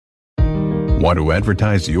Want to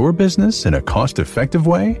advertise your business in a cost-effective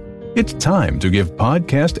way? It's time to give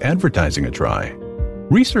podcast advertising a try.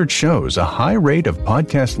 Research shows a high rate of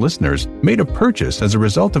podcast listeners made a purchase as a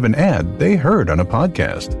result of an ad they heard on a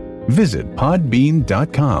podcast. Visit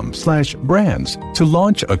podbean.com/brands to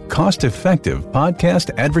launch a cost-effective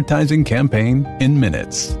podcast advertising campaign in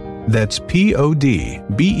minutes. That's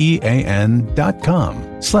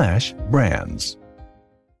podbean.com/brands.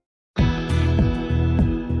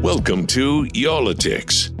 Welcome to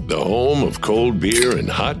Y'all-itics, the home of cold beer and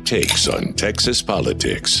hot takes on Texas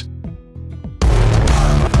politics.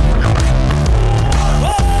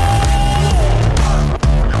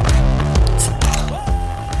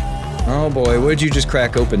 Oh boy, what did you just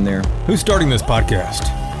crack open there? Who's starting this podcast?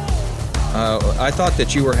 I thought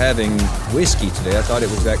that you were having whiskey today. I thought it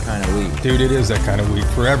was that kind of week. Dude, it is that kind of week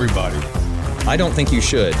for everybody. I don't think you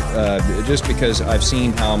should, just because I've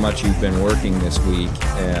seen how much you've been working this week,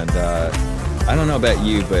 and I don't know about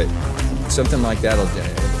you, but something like that'll,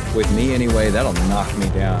 with me anyway, that'll knock me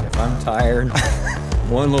down. If I'm tired,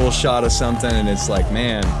 one little shot of something, and it's like,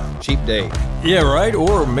 man, cheap date. Yeah, right?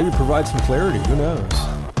 Or maybe provide some clarity. Who knows?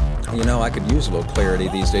 You know, I could use a little clarity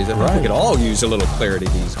these days. I think we could all use a little clarity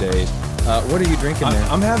these days. What are you drinking there?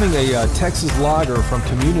 I'm having a Texas lager from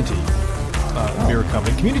Community Beer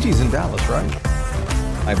Company. Community's in Dallas, right?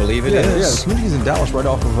 I believe it is. Yeah, Community's in Dallas, right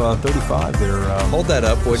off of 35 there. Hold that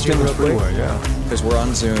up, would you, real quick? Freeway, yeah. Because we're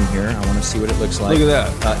on Zoom here. I want to see what it looks like. Look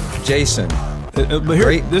at that. Jason. But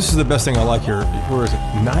here, this is the best thing I like here. Where is it?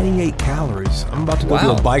 98 calories. I'm about to go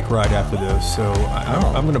do a bike ride after this, so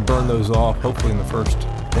I'm going to burn those off, hopefully in the first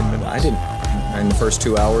 10 minutes. I didn't. In the first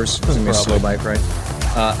 2 hours, it's going to be a slow bike ride.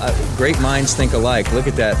 Great minds think alike. Look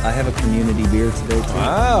at that. I have a Community beer today, too.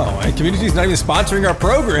 Wow. And Community's not even sponsoring our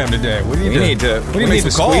program today. We need to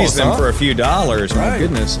squeeze them for a few dollars. Right. My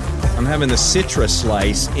goodness. I'm having the Citra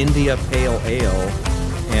Slice India Pale Ale,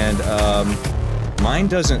 and mine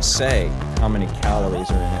doesn't say how many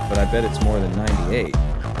calories are in it, but I bet it's more than 98.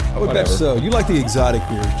 I would bet so. You like the exotic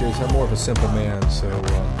beers, Jason. I'm more of a simple man, so...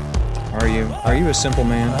 Are you a simple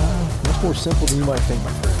man? Much more simple than you might think,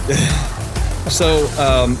 my friend. So,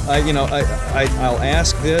 I'll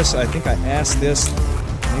ask this. I think I asked this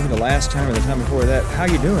maybe the last time or the time before that. How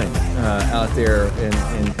you doing out there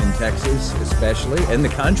in Texas, especially, in the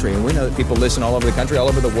country? And we know that people listen all over the country, all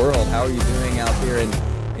over the world. How are you doing out there?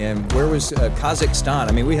 And where was Kazakhstan?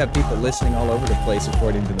 I mean, we have people listening all over the place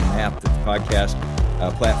according to the map that the podcast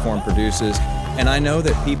platform produces. And I know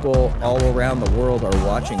that people all around the world are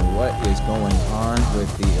watching what is going on with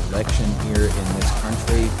the election here in this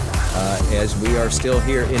country, as we are still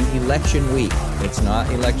here in election week. It's not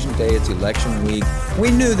election day, it's election week.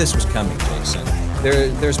 We knew this was coming, Jason.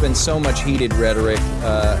 There's been so much heated rhetoric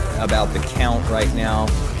about the count right now.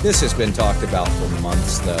 This has been talked about for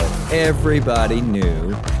months, though. Everybody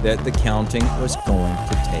knew that the counting was going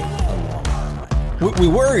to take a long time. We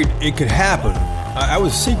worried it could happen. I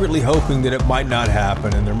was secretly hoping that it might not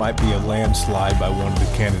happen and there might be a landslide by one of the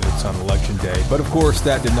candidates on election day. But of course,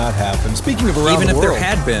 that did not happen. Speaking of around the world.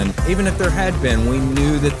 Even if there had been, we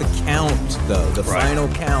knew that the count, though, the final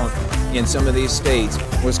count in some of these states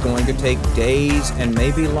was going to take days and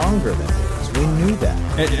maybe longer than days. We knew that.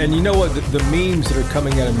 And you know what? The memes that are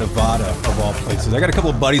coming out of Nevada, of all places. I got a couple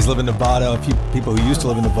of buddies live in Nevada, a few people who used to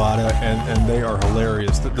live in Nevada, and they are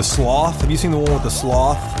hilarious. The sloth. Have you seen the one with the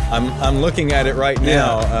sloth? I'm looking at it right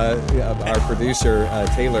now. Our producer,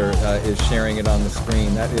 Taylor, is sharing it on the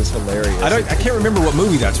screen. That is hilarious. I can't remember what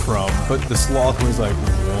movie that's from, but the sloth was like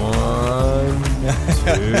 1,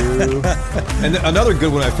 2. And another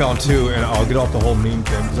good one I found, too, and I'll get off the whole meme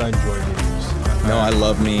thing because I enjoy memes. No, I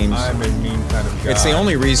love memes. I'm a meme kind of guy. It's the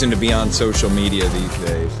only reason to be on social media these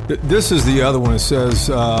days. This is the other one. It says,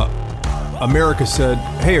 America said,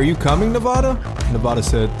 "Hey, are you coming, Nevada?" Nevada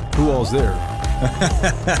said, "Who all's there?"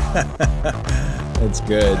 That's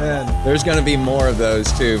good. And there's going to be more of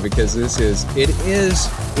those too, because it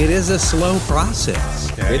is a slow process.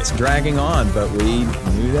 Okay. It's dragging on, but we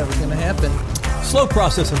knew that was going to happen. Slow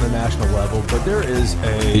process on the national level, but there is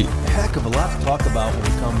a heck of a lot to talk about when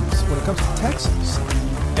it comes to Texas.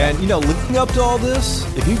 And, leading up to all this,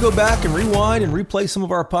 if you go back and rewind and replay some of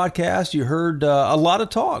our podcasts, you heard a lot of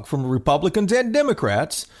talk from Republicans and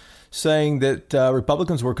Democrats saying that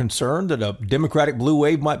Republicans were concerned that a Democratic blue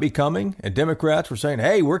wave might be coming, and Democrats were saying,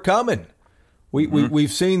 "Hey, we're coming.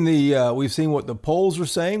 We've seen what the polls are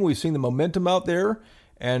saying. We've seen the momentum out there,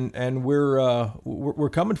 and we're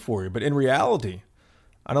coming for you." But in reality,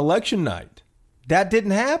 on election night, that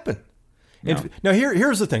didn't happen. No. Now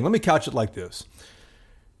here's the thing. Let me couch it like this: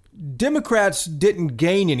 Democrats didn't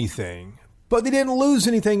gain anything, but they didn't lose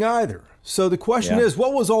anything either. So the question is,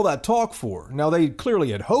 what was all that talk for? Now, they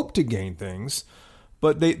clearly had hoped to gain things,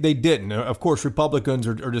 but they didn't. Of course, Republicans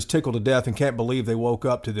are just tickled to death and can't believe they woke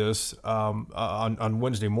up to this on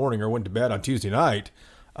Wednesday morning or went to bed on Tuesday night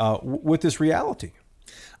with this reality.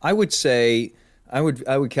 I would say I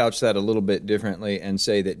would couch that a little bit differently and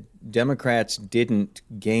say that Democrats didn't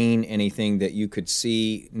gain anything that you could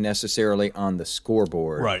see necessarily on the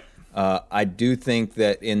scoreboard. Right. I do think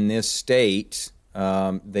that in this state,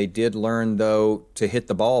 they did learn, though, to hit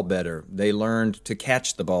the ball better. They learned to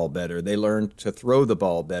catch the ball better. They learned to throw the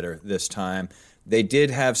ball better this time. They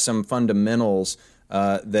did have some fundamentals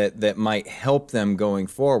that might help them going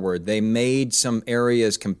forward. They made some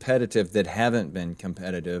areas competitive that haven't been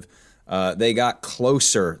competitive. They got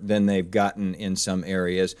closer than they've gotten in some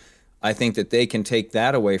areas. I think that they can take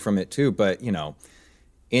that away from it, too. But,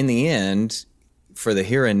 in the end, for the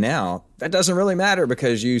here and now, that doesn't really matter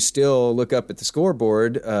because you still look up at the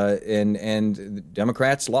scoreboard and the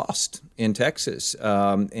Democrats lost in Texas.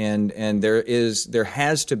 And there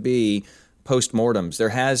has to be postmortems. There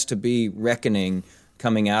has to be reckoning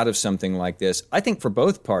coming out of something like this. I think for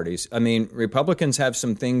both parties. I mean, Republicans have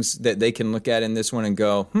some things that they can look at in this one and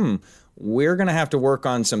go, we're going to have to work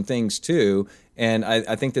on some things too. And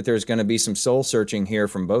I think that there's going to be some soul searching here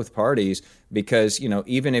from both parties because,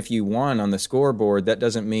 even if you won on the scoreboard, that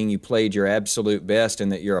doesn't mean you played your absolute best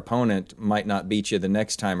and that your opponent might not beat you the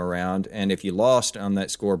next time around. And if you lost on that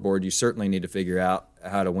scoreboard, you certainly need to figure out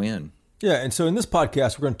how to win. Yeah, and so in this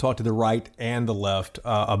podcast, we're going to talk to the right and the left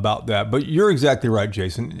about that. But you're exactly right,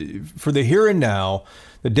 Jason. For the here and now,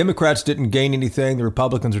 the Democrats didn't gain anything. The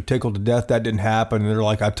Republicans are tickled to death. That didn't happen. And they're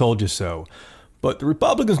like, I told you so. But the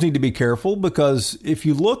Republicans need to be careful because if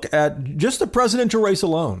you look at just the presidential race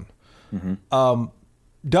alone,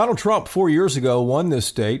 Donald Trump 4 years ago won this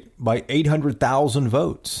state by 800,000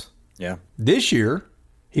 votes. Yeah. This year,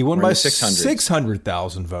 he won by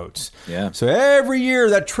 600,000 votes. Yeah. So every year,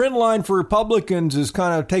 that trend line for Republicans is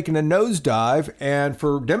kind of taking a nosedive, and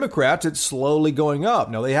for Democrats, it's slowly going up.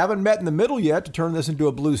 Now, they haven't met in the middle yet to turn this into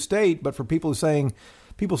a blue state, but for people saying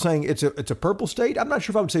it's a purple state, I'm not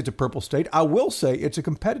sure if I would say it's a purple state. I will say it's a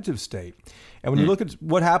competitive state. And when you look at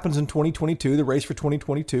what happens in 2022, the race for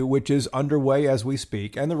 2022, which is underway as we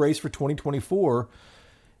speak, and the race for 2024,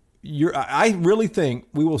 I really think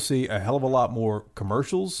we will see a hell of a lot more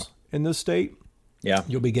commercials in this state. Yeah.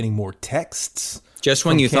 You'll be getting more texts. Just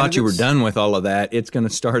when you thought you were done with all of that, it's going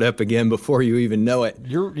to start up again before you even know it.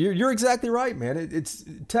 You're exactly right, man. It's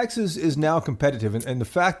Texas is now competitive, and the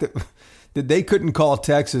fact that they couldn't call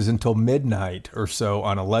Texas until midnight or so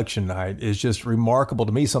on election night is just remarkable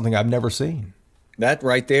to me, something I've never seen. That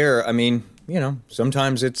right there, I mean,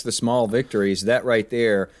 sometimes it's the small victories. That right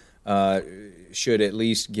there should at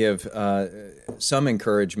least give some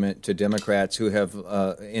encouragement to Democrats who have,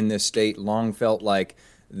 in this state, long felt like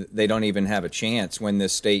they don't even have a chance when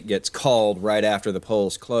this state gets called right after the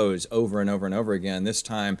polls close over and over and over again. This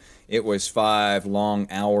time it was 5 long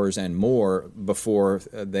hours and more before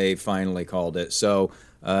they finally called it. So,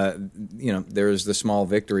 there's the small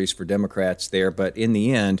victories for Democrats there. But in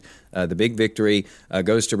the end, the big victory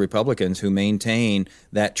goes to Republicans who maintain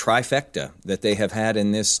that trifecta that they have had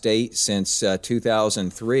in this state since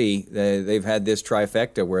 2003. They've had this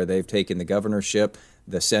trifecta where they've taken the governorship,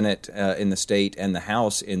 the Senate in the state, and the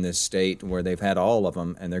House in this state, where they've had all of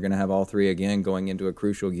them, and they're going to have all three again going into a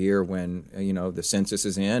crucial year when the census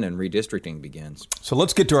is in and redistricting begins. So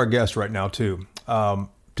let's get to our guest right now too,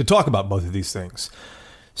 to talk about both of these things.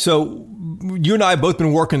 So you and I have both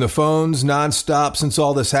been working the phones nonstop since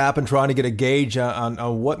all this happened, trying to get a gauge on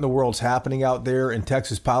what in the world's happening out there in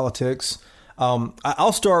Texas politics.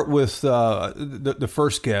 I'll start with the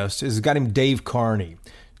first guest. Is a guy named Dave Carney.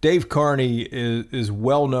 Dave Carney is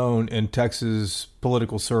well known in Texas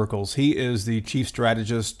political circles. He is the chief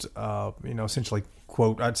strategist, essentially,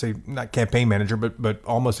 quote, I'd say not campaign manager, but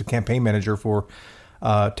almost a campaign manager for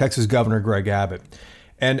Texas Governor Greg Abbott.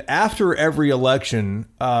 And after every election,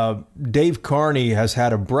 Dave Carney has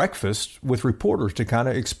had a breakfast with reporters to kind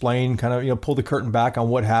of explain, pull the curtain back on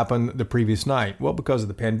what happened the previous night. Well, because of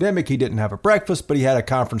the pandemic, he didn't have a breakfast, but he had a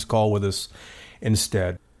conference call with us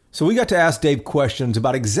instead. So we got to ask Dave questions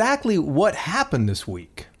about exactly what happened this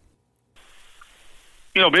week.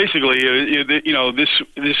 Basically, this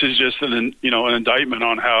is just an indictment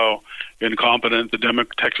on how incompetent the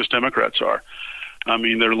Texas Democrats are. I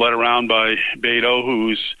mean, they're led around by Beto,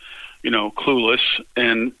 who's, clueless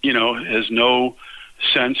and, has no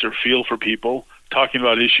sense or feel for people, talking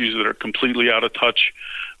about issues that are completely out of touch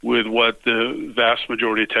with what the vast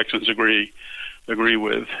majority of Texans agree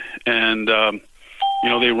with. And,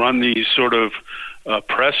 they run these sort of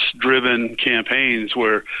press-driven campaigns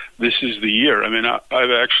where this is the year. I mean,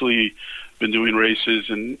 I've actually been doing races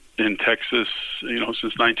in Texas,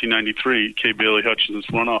 since 1993, Kay Bailey Hutchinson's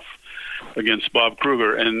runoff against Bob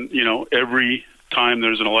Kruger. And, every time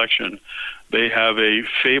there's an election, they have a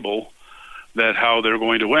fable that how they're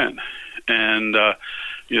going to win. And,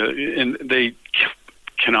 and they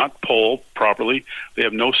cannot poll properly. They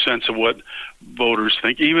have no sense of what voters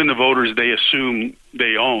think. Even the voters they assume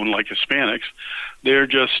they own, like Hispanics, they're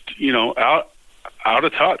just, out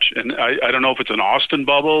of touch. And I don't know if it's an Austin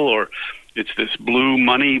bubble or it's this blue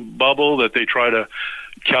money bubble that they try to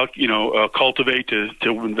cultivate to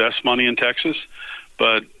invest money in Texas.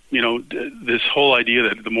 But, this whole idea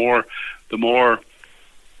that the more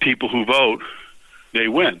people who vote, they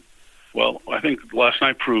win. Well, I think last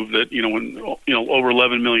night proved that, when, over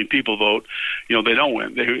 11 million people vote, they don't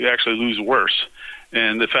win. They actually lose worse.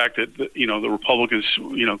 And the fact that, the Republicans,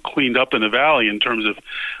 cleaned up in the Valley in terms of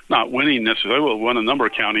not winning necessarily, well, won a number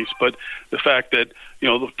of counties, but the fact that,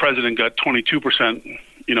 the president got 22%,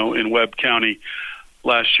 in Webb County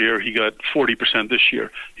last year, he got 40% this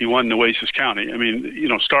year. He won Nueces County. I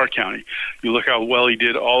mean, Starr County. You look how well he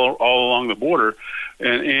did all along the border.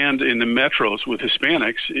 And in the metros with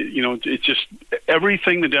Hispanics, it's just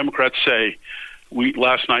everything the Democrats say. We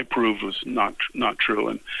last night proved was not true,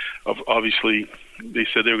 and obviously they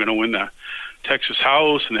said they were going to win the Texas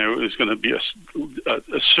House, and there was going to be a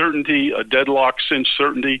certainty, a deadlock cinch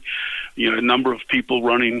certainty. A number of people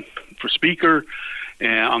running for speaker,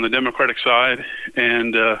 and on the Democratic side,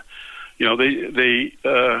 and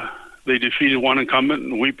they defeated one incumbent,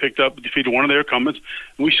 and we defeated one of their incumbents.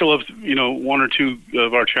 And we still have, one or two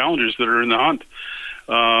of our challengers that are in the hunt.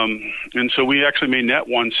 And so we actually may net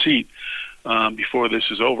one seat before this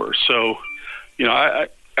is over. So,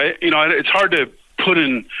 it's hard to put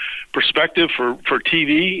in perspective for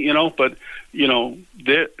TV, but,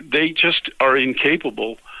 they just are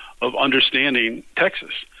incapable of understanding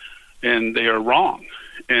Texas. And they are wrong.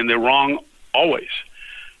 And they're wrong always.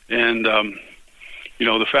 And,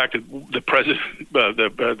 the fact that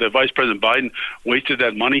the Vice President Biden wasted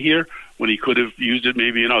that money here when he could have used it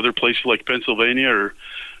maybe in other places like Pennsylvania or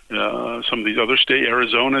some of these other states,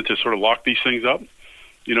 Arizona, to sort of lock these things up.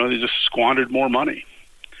 They just squandered more money.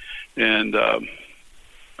 And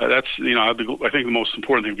that's, I think the most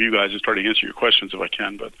important thing for you guys is try to answer your questions if I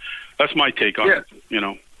can. But that's my take on it,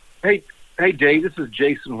 Hey, Dave, this is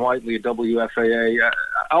Jason Whiteley at WFAA. I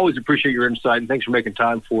always appreciate your insight, and thanks for making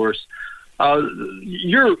time for us.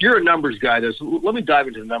 You're a numbers guy, though, so let me dive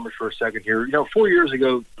into the numbers for a second here. 4 years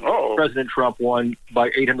ago, President Trump won by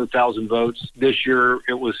 800,000 votes. This year,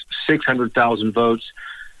 it was 600,000 votes.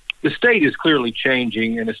 The state is clearly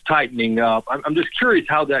changing, and it's tightening up. I'm just curious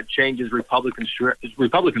how that changes Republican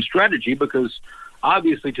strategy, because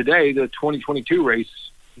obviously today the 2022 race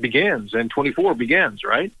begins and 24 begins,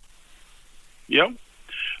 right? Yep.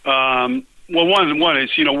 Well, one is,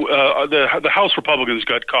 the House Republicans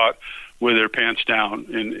got caught with their pants down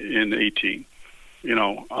in 18.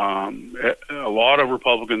 A lot of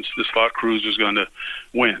Republicans just thought Cruz was going to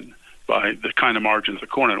win by the kind of margins that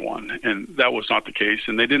Cornyn won, and that was not the case.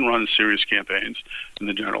 And they didn't run serious campaigns in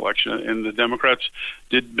the general election, and the Democrats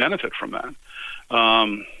did benefit from that.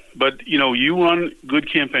 But you run good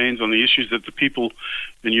campaigns on the issues that the people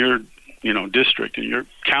in your district in your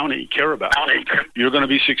county care about, you're going to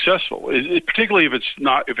be successful, particularly if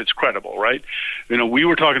it's credible, right? We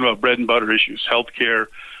were talking about bread and butter issues, healthcare,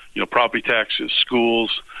 property taxes,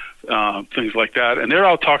 schools, things like that. And they're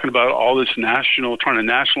out talking about all this trying to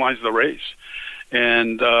nationalize the race.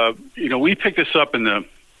 And, we picked this up in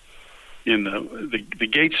the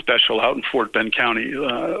Gates special out in Fort Bend County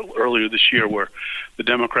earlier this year, where the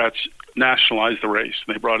Democrats nationalized the race.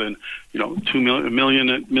 They brought in, $2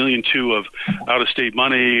 million of out-of-state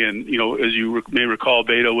money, and as you may recall,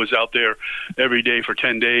 Beto was out there every day for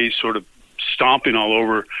 10 days, sort of stomping all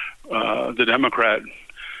over the Democrat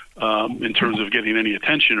in terms of getting any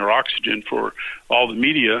attention or oxygen for all the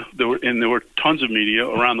media. There were tons of media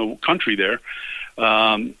around the country there.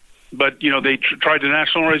 But, they tried to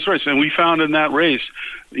nationalize the race. And we found in that race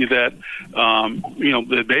that,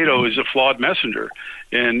 that Beto is a flawed messenger.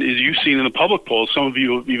 And as you've seen in the public polls, some of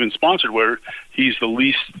you have even sponsored, where he's the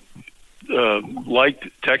least liked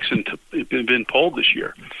Texan been polled this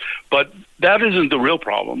year. But that isn't the real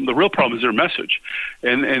problem. The real problem is their message.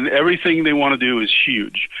 And everything they want to do is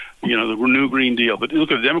huge. The new Green Deal. But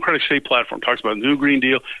look at the Democratic state platform. Talks about new Green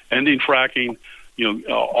Deal, ending fracking,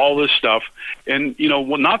 all this stuff. And,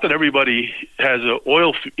 not that everybody has a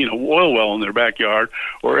oil well in their backyard,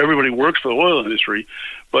 or everybody works for the oil industry,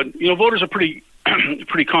 but, voters are pretty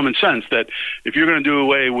common sense that if you're going to do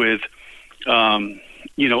away with, an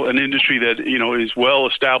industry that, is well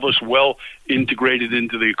established, well integrated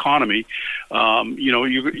into the economy,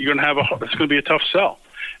 you're going to have it's going to be a tough sell.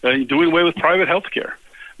 Doing away with private health care.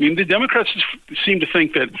 I mean, the Democrats seem to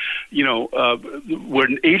think that, where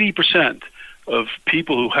 80% of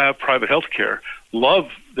people who have private health care love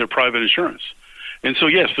their private insurance. And so,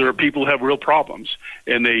 yes, there are people who have real problems,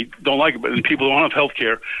 and they don't like it. But the people who don't have health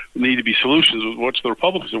care need to be solutions, which the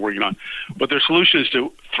Republicans are working on. But their solution is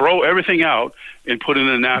to throw everything out and put in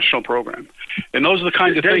a national program. And those are the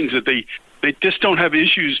kinds of things that they just don't have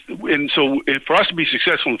issues. And so for us to be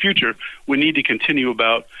successful in the future, we need to continue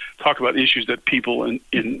talk about issues that people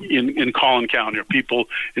in Collin County or people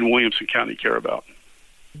in Williamson County care about.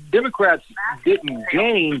 Democrats didn't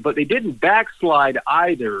gain, but they didn't backslide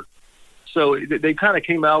either. So they kind of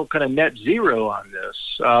came out kind of net zero on this.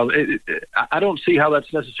 I don't see how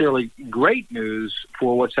that's necessarily great news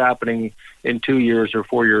for what's happening in 2 years or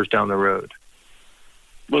 4 years down the road.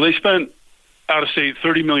 Well, they spent out-of-state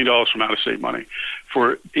 $30 million from out-of-state money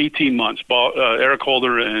for 18 months. Eric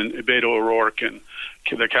Holder and Beto O'Rourke and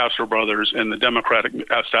the Castro brothers and the Democratic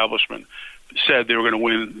establishment said they were going to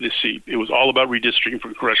win this seat. It was all about redistricting for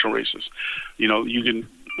congressional races.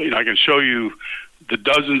 I can show you the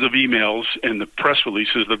dozens of emails and the press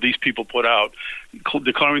releases that these people put out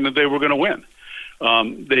declaring that they were going to win.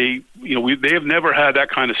 They have never had that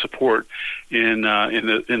kind of support in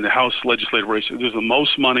the House legislative race. There's the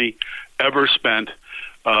most money ever spent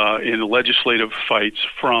in the legislative fights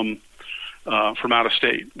from out of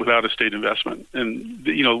state, with out of state investment. And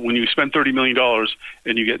when you spend $30 million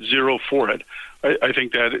and you get zero for it, I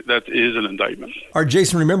think that is an indictment. All right,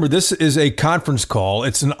 Jason, remember, this is a conference call.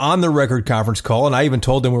 It's an on-the-record conference call, and I even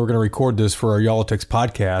told them we were going to record this for our Y'all-ticks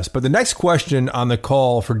podcast. But the next question on the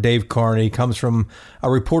call for Dave Carney comes from a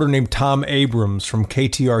reporter named Tom Abrams from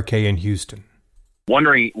KTRK in Houston.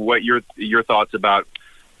 Wondering what your thoughts about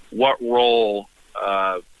what role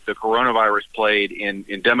the coronavirus played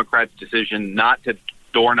in Democrats' decision not to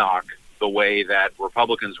door knock the way that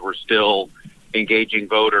Republicans were still engaging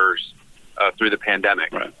voters through the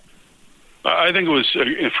pandemic. Right. I think it was,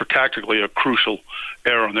 for tactically, a crucial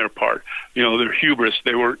error on their part. Their hubris,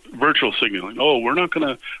 they were virtual signaling. Oh, we're going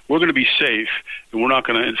to be safe, and we're not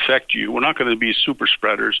going to infect you. We're not going to be super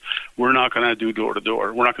spreaders. We're not going to do door to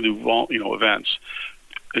door. We're not going to do, events.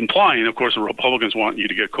 Implying, of course, the Republicans want you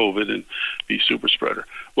to get COVID and be super spreader.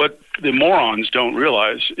 What the morons don't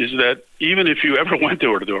realize is that even if you ever went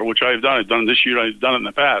door to door, which I've done this year, I've done it in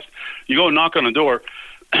the past, you go knock on a door,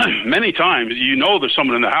 many times there's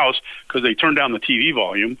someone in the house because they turn down the TV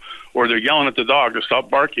volume or they're yelling at the dog to stop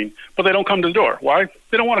barking, but they don't come to the door. Why?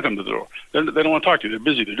 They don't want to come to the door. They don't want to talk to you. They're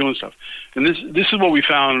busy. They're doing stuff. And this is what we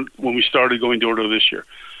found when we started going door to door this year.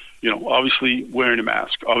 Obviously wearing a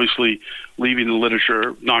mask, obviously leaving the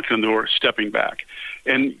literature, knocking on the door, stepping back.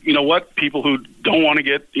 And you know what? People who don't want to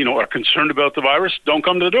get, are concerned about the virus, don't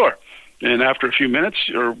come to the door. And after a few minutes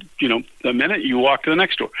or, a minute, you walk to the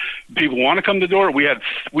next door. People want to come to the door. We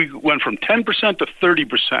went from 10% to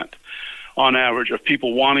 30% on average of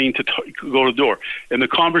people wanting to go to the door. And the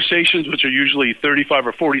conversations, which are usually 35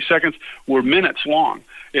 or 40 seconds, were minutes long.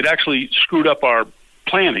 It actually screwed up our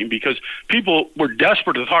planning because people were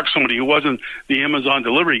desperate to talk to somebody who wasn't the Amazon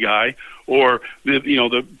delivery guy or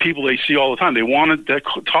the people they see all the time. They wanted to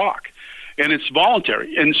talk. And it's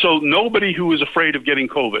voluntary. And so nobody who was afraid of getting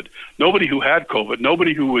COVID, nobody who had COVID,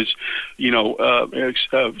 nobody who was,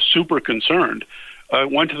 super concerned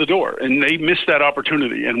went to the door. And they missed that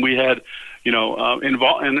opportunity. And we had,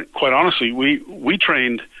 and quite honestly, we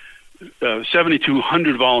trained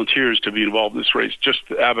 7,200 volunteers to be involved in this race, just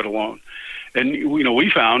Abbott alone. And we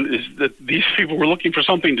found is that these people were looking for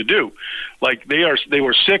something to do, like they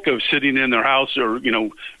were sick of sitting in their house or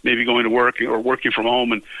maybe going to work or working from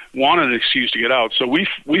home and wanted an excuse to get out. So we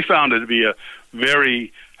found it to be a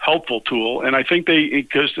very helpful tool, and I think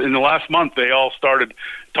because in the last month they all started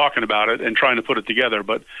talking about it and trying to put it together.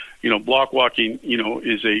 But block walking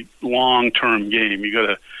is a long-term game. You got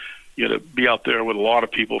to be out there with a lot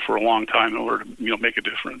of people for a long time in order to make a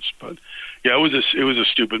difference. But yeah, it was a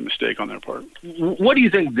stupid mistake on their part. What do you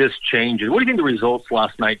think this changes? What do you think the results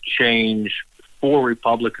last night change for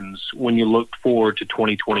Republicans when you look forward to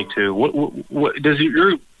 2022? What does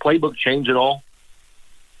your playbook change at all?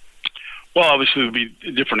 Well, obviously there'll be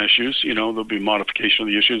different issues. There'll be modification of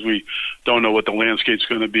the issues. We don't know what the landscape's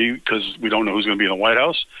going to be because we don't know who's going to be in the White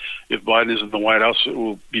House. If Biden is in the White House, it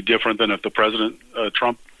will be different than if the President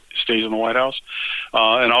Trump stays in the White House.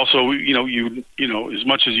 And also, as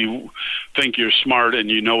much as you think you're smart and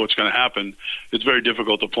you know what's going to happen, it's very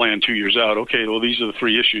difficult to plan 2 years out. Okay, well, these are the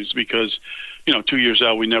 3 issues because, 2 years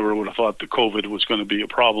out, we never would have thought the COVID was going to be a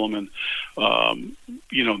problem. And,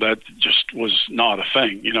 that just was not a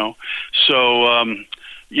thing, So,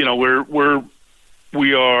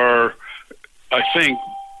 we are, I think,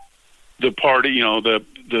 the party,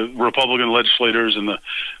 the Republican legislators and the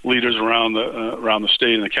leaders around the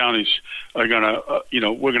state and the counties are going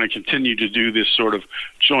to, we're going to continue to do this sort of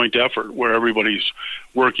joint effort where everybody's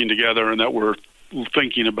working together and that we're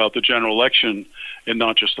thinking about the general election and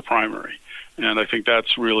not just the primary. And I think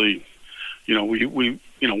that's really,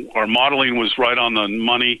 our modeling was right on the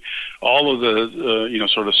money. All of the,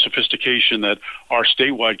 sort of sophistication that our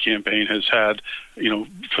statewide campaign has had,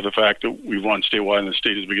 for the fact that we run statewide in the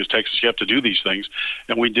state as big as Texas, you have to do these things.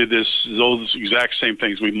 And we did those exact same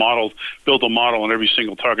things. We built a model in every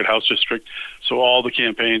single target House district. So all the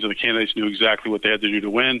campaigns and the candidates knew exactly what they had to do to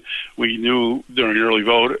win. We knew during the early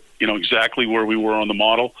vote, exactly where we were on the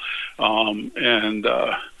model.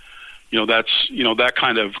 That's, that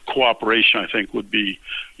kind of cooperation, I think, would be,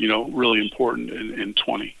 really important in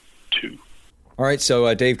 22. All right,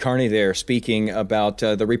 so Dave Carney there speaking about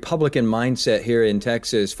the Republican mindset here in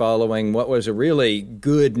Texas following what was a really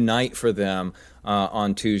good night for them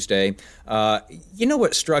on Tuesday.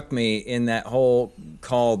 What struck me in that whole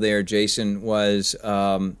call there, Jason, was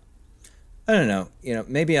I don't know,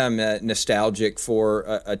 maybe I'm nostalgic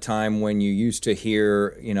for a time when you used to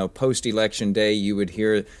hear, post-election day, you would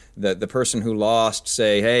hear the person who lost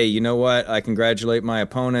say, hey, you know what, I congratulate my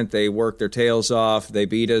opponent. They worked their tails off. They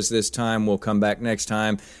beat us this time. We'll come back next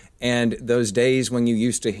time. And those days when you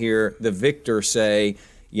used to hear the victor say,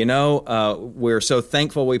 we're so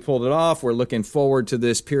thankful we pulled it off. We're looking forward to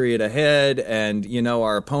this period ahead. And,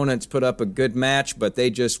 our opponents put up a good match, but they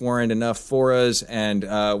just weren't enough for us. And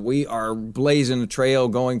we are blazing a trail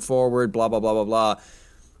going forward, blah, blah, blah, blah, blah.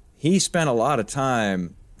 He spent a lot of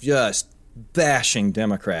time just bashing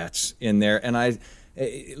Democrats in there. And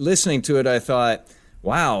listening to it, I thought,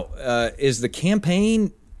 wow, is the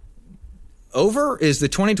campaign over? Is the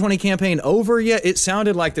 2020 campaign over yet? It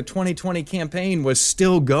sounded like the 2020 campaign was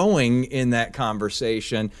still going in that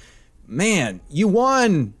conversation. Man, you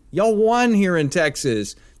won. Y'all won here in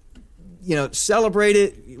Texas. Celebrate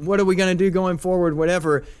it. What are we going to do going forward?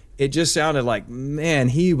 Whatever. It just sounded like, man,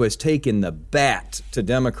 he was taking the bat to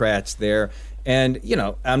Democrats there. And,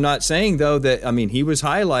 I'm not saying, though, that, he was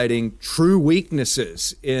highlighting true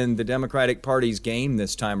weaknesses in the Democratic Party's game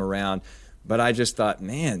this time around. But I just thought,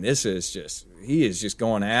 man, he is just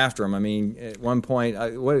going after him. At one point,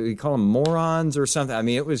 what do we call them, morons or something?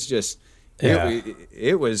 It was just,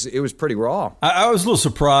 it was pretty raw. I was a little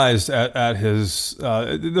surprised at his,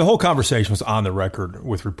 the whole conversation was on the record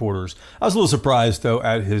with reporters. I was a little surprised, though,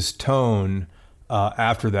 at his tone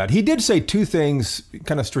after that. He did say two things,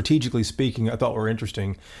 kind of strategically speaking, I thought were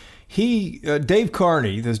interesting. Dave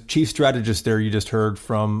Carney, the chief strategist there you just heard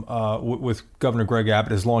from with Governor Greg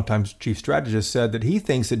Abbott, his longtime chief strategist, said that he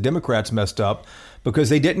thinks that Democrats messed up because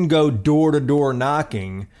they didn't go door-to-door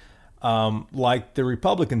knocking like the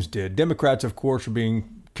Republicans did. Democrats, of course, were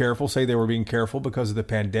being careful, say they were being careful because of the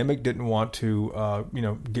pandemic, didn't want to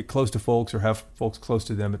get close to folks or have folks close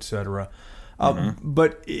to them, et cetera.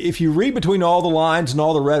 But if you read between all the lines and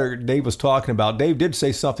all the rhetoric Dave was talking about, Dave did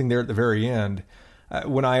say something there at the very end.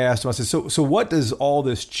 When I asked him, I said, so what does all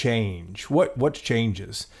this change? What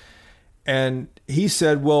changes? And he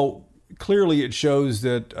said, well, clearly it shows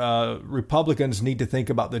that Republicans need to think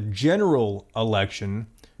about the general election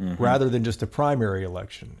rather than just the primary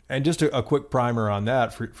election. And just a quick primer on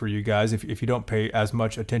that for you guys, if you don't pay as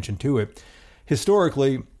much attention to it.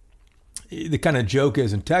 Historically, the kind of joke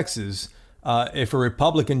is in Texas, if a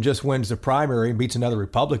Republican just wins the primary and beats another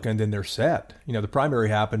Republican, then they're set. The primary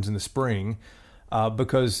happens in the spring.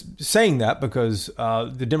 Because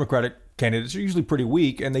the Democratic candidates are usually pretty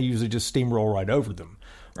weak and they usually just steamroll right over them.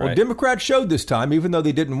 Right. Well, Democrats showed this time, even though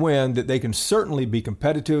they didn't win, that they can certainly be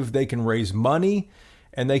competitive, they can raise money,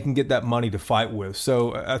 and they can get that money to fight with.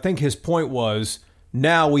 So I think his point was,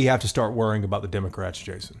 now we have to start worrying about the Democrats,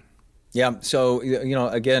 Jason. Yeah, so,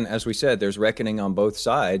 again, as we said, there's reckoning on both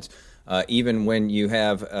sides. Even when you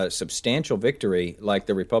have a substantial victory like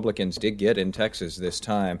the Republicans did get in Texas this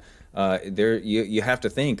time, you have to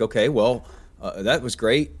think, okay, well, that was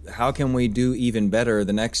great. How can we do even better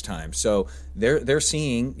the next time? So they're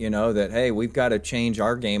seeing, that, hey, we've got to change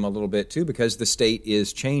our game a little bit too because the state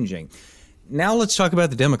is changing. Now let's talk about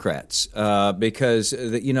the Democrats because,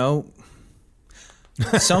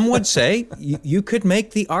 some would say you could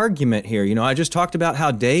make the argument here. I just talked about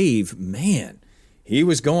how Dave, man, he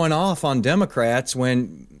was going off on Democrats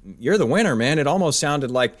when you're the winner, man. It almost sounded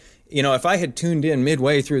like, if I had tuned in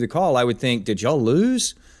midway through the call, I would think, did y'all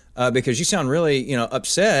lose? Because you sound really,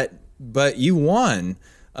 upset, but you won.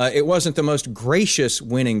 It wasn't the most gracious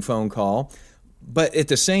winning phone call. But at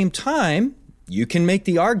the same time, you can make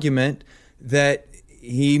the argument that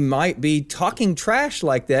he might be talking trash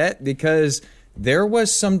like that because there was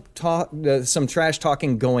some trash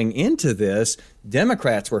talking going into this.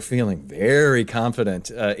 Democrats were feeling very confident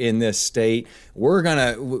in this state. We're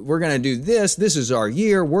gonna do this. This is our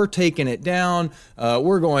year. We're taking it down.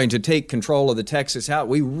 We're going to take control of the Texas House.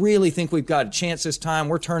 We really think we've got a chance this time.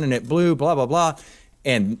 We're turning it blue. Blah blah blah.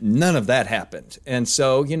 And none of that happened. And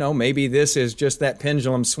so, maybe this is just that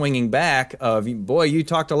pendulum swinging back of, boy, you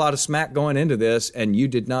talked a lot of smack going into this and you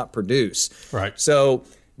did not produce. Right. So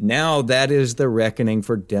now that is the reckoning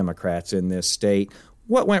for Democrats in this state.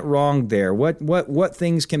 What went wrong there? What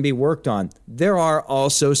things can be worked on? There are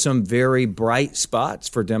also some very bright spots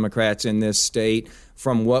for Democrats in this state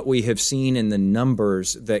from what we have seen in the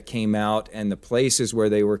numbers that came out and the places where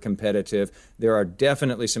they were competitive. There are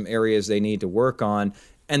definitely some areas they need to work on,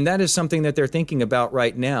 and that is something that they're thinking about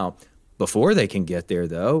right now. Before they can get there,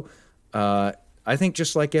 though, I think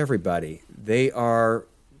just like everybody, they are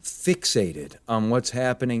fixated on what's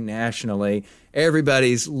happening nationally.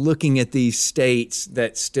 Everybody's looking at these states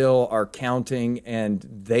that still are counting, and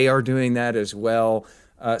they are doing that as well.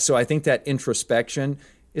 So I think that introspection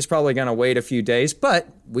is probably going to wait a few days, but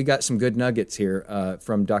we got some good nuggets here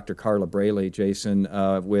from Dr. Carla Braley, Jason,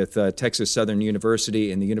 with Texas Southern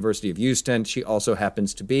University and the University of Houston. She also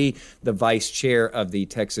happens to be the vice chair of the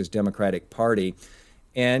Texas Democratic Party.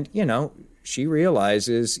 And, she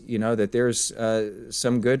realizes, that there's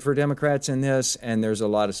some good for Democrats in this, and there's a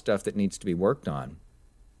lot of stuff that needs to be worked on.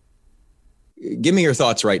 Give me your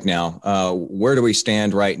thoughts right now. Where do we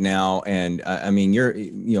stand right now? And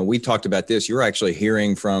we talked about this. You're actually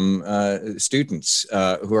hearing from students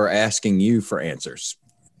who are asking you for answers.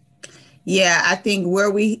 Yeah, I think where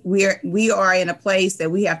we are in a place that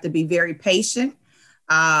we have to be very patient.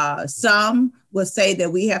 Some will say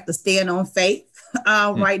that we have to stand on faith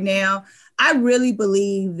right now. I really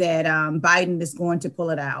believe that Biden is going to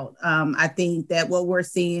pull it out. I think that what we're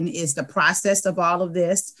seeing is the process of all of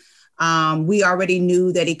this. We already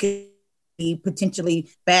knew that it could be potentially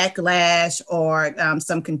backlash or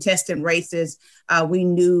some contestant races. We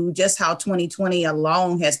knew just how 2020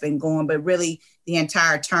 alone has been going, but really the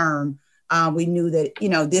entire term. We knew that,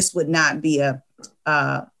 this would not be a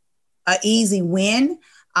easy win,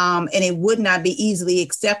 and it would not be easily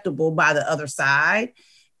acceptable by the other side.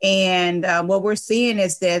 And what we're seeing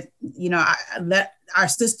is that, our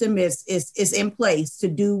system is in place to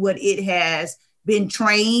do what it has been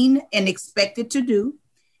trained and expected to do.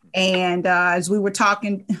 And as we were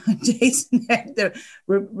talking, Jason, the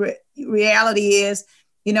reality is,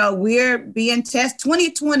 we're being tested.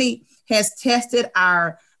 2020 has tested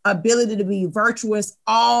our ability to be virtuous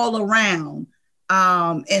all around.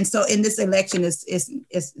 And so in this election,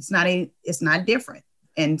 it's not different.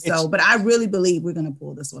 And so, but I really believe we're going to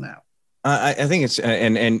pull this one out. I think it's,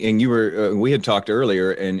 and you were, we had talked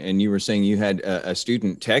earlier and you were saying you had a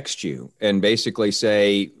student text you and basically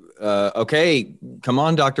say, okay, come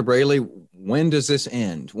on, Dr. Braley, when does this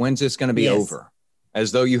end? When's this going to be over?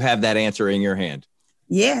 As though you have that answer in your hand.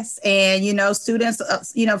 Yes. And, students,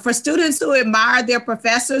 for students who admire their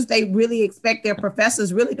professors, they really expect their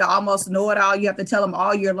professors really to almost know it all. You have to tell them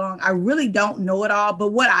all year long. I really don't know it all,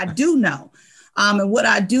 but what I do know, and what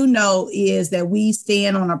I do know is that we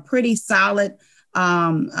stand on a pretty solid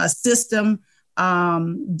system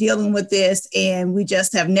dealing with this, and we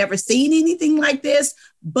just have never seen anything like this.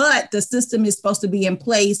 But the system is supposed to be in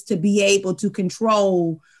place to be able to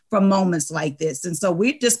control from moments like this. And so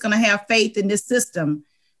we're just going to have faith in this system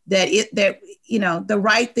that the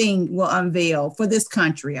right thing will unveil for this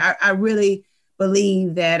country. I really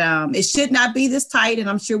believe that it should not be this tight, and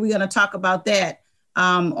I'm sure we're going to talk about that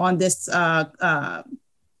on this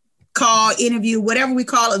call, interview, whatever we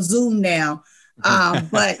call it, Zoom now.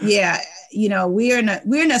 But yeah, we're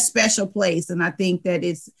in a special place, and I think that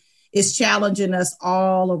it's challenging us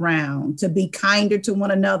all around to be kinder to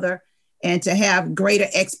one another and to have greater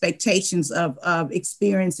expectations of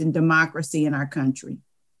experiencing democracy in our country.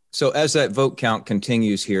 So as that vote count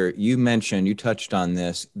continues here, you touched on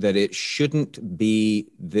this, that it shouldn't be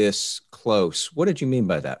this close. What did you mean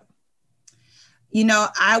by that?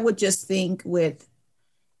 I would just think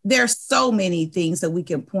there's so many things that we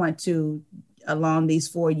can point to along these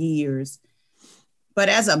 4 years. But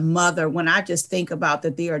as a mother, when I just think about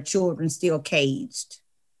that there are children still caged,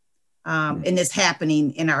 and it's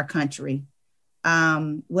happening in our country,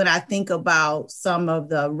 when I think about some of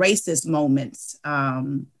the racist moments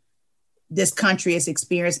this country has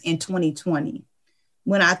experienced in 2020,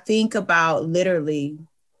 when I think about literally,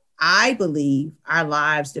 I believe our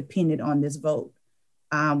lives depended on this vote.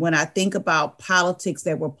 When I think about politics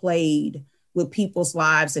that were played with people's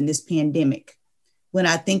lives in this pandemic, when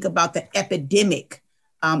I think about the epidemic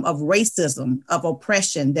of racism, of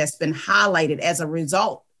oppression that's been highlighted as a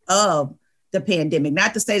result of the pandemic,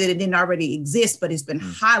 not to say that it didn't already exist, but it's been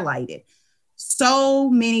highlighted. So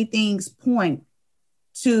many things point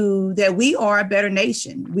to that we are a better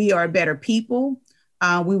nation. We are a better people.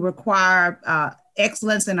 We require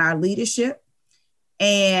excellence in our leadership.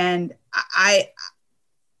 And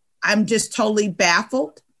I'm just totally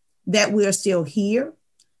baffled that we're still here.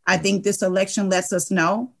 I think this election lets us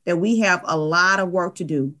know that we have a lot of work to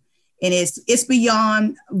do. And it's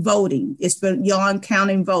beyond voting. It's beyond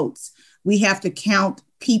counting votes. We have to count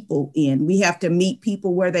people in. We have to meet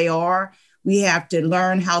people where they are. We have to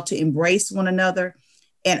learn how to embrace one another.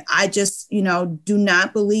 And I just, do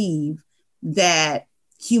not believe that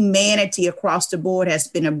humanity across the board has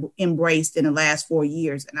been embraced in the last 4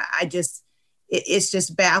 years. And it's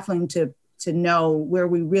just baffling to know where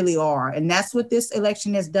we really are. And that's what this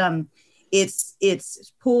election has done. It's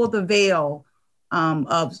pulled the veil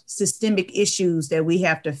of systemic issues that we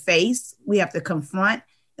have to face, we have to confront,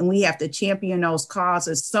 and we have to champion those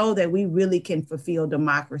causes so that we really can fulfill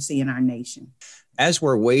democracy in our nation. As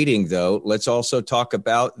we're waiting, though, let's also talk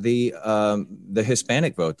about the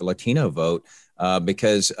Hispanic vote, the Latino vote,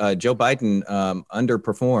 because Joe Biden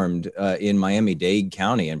underperformed in Miami-Dade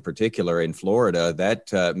County, in particular in Florida.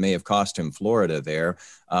 That may have cost him Florida there,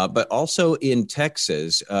 but also in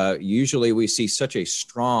Texas. Usually we see such a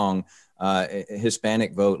strong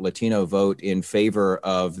Hispanic vote, Latino vote in favor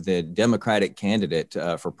of the Democratic candidate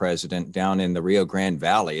for president down in the Rio Grande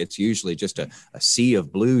Valley. It's usually just a sea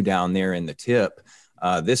of blue down there in the tip.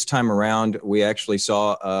 This time around, we actually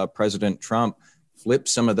saw President Trump flip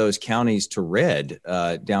some of those counties to red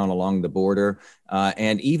down along the border.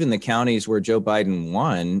 And even the counties where Joe Biden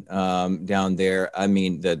won down there, I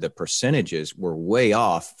mean, the percentages were way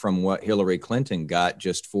off from what Hillary Clinton got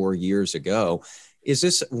just 4 years ago. Is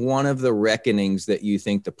this one of the reckonings that you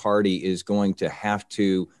think the party is going to have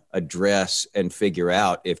to address and figure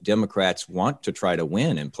out if Democrats want to try to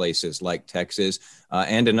win in places like Texas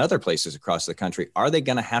and in other places across the country? Are they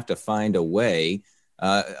going to have to find a way?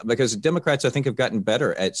 Because Democrats, I think, have gotten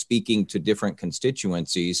better at speaking to different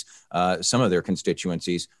constituencies, some of their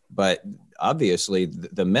constituencies, but obviously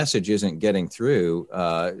the message isn't getting through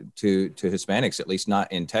to Hispanics, at least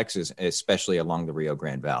not in Texas, especially along the Rio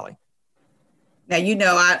Grande Valley. Now,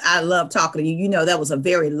 I love talking to you. That was a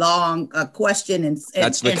very long question. And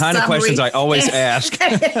that's the kind of questions I always ask.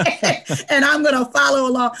 And I'm going to follow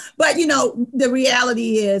along. But, the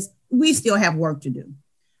reality is we still have work to do.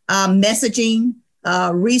 Messaging,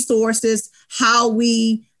 resources, how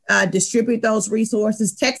we distribute those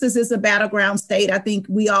resources. Texas is a battleground state. I think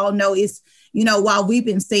we all know it's, while we've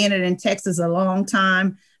been saying it in Texas a long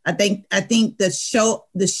time, I think the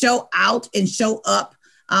show out and show up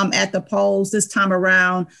at the polls this time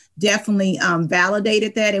around definitely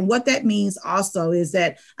validated that. And what that means also is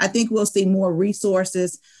that I think we'll see more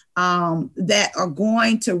resources that are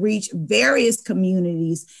going to reach various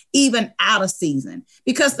communities, even out of season,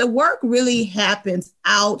 because the work really happens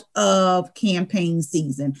out of campaign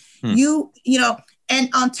season. And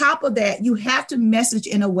on top of that, you have to message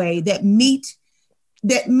in a way that meet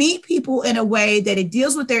people in a way that it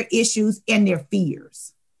deals with their issues and their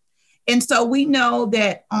fears. And so we know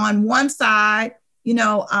that on one side,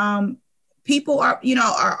 people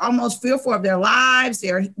are almost fearful of their lives.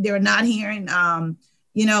 They're not hearing,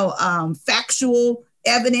 factual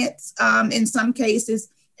evidence in some cases.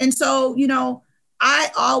 And so, I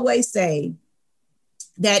always say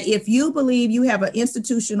that if you believe you have an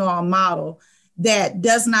institutional model that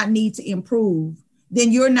does not need to improve,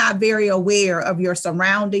 then you're not very aware of your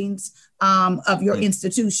surroundings, of your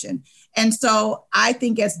institution. And so I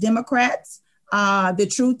think as Democrats, the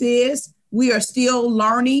truth is we are still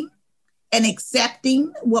learning and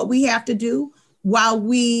accepting what we have to do while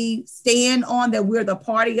we stand on that we're the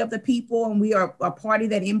party of the people and we are a party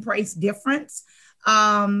that embraces difference.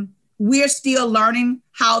 We're still learning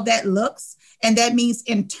how that looks. And that means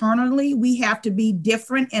internally we have to be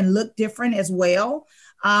different and look different as well.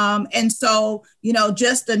 And so,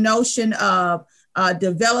 just the notion of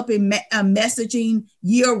developing messaging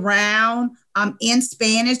year round in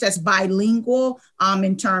Spanish that's bilingual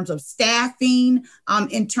in terms of staffing,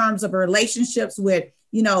 in terms of relationships with,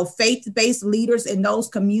 faith-based leaders in those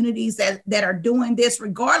communities that are doing this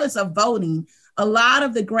regardless of voting, a lot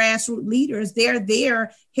of the grassroots leaders, they're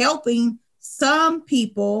there helping some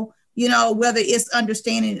people, whether it's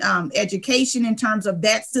understanding education in terms of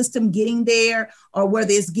that system getting there, or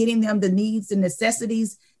whether it's getting them the needs and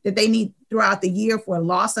necessities that they need throughout the year for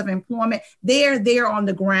loss of employment. They're there on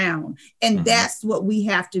the ground. And that's what we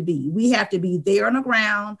have to be. We have to be there on the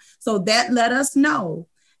ground. So that let us know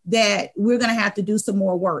that we're going to have to do some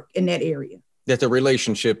more work in that area. That the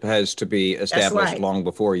relationship has to be established long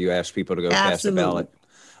before you ask people to go cast a ballot.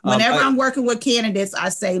 Whenever I'm working with candidates, I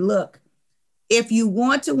say, look, if you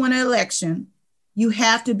want to win an election, you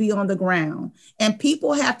have to be on the ground, and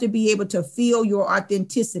people have to be able to feel your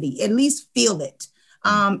authenticity, at least feel it.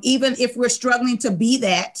 Even if we're struggling to be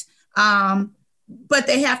that, but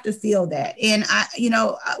they have to feel that. And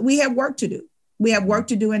we have work to do. We have work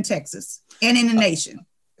to do in Texas and in the nation.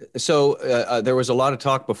 So there was a lot of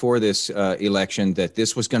talk before this election that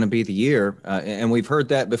this was going to be the year, and we've heard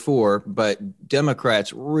that before, but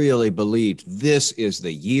Democrats really believed this is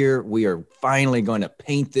the year. We are finally going to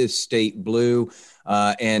paint this state blue,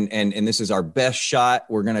 and this is our best shot.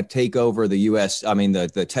 We're going to take over the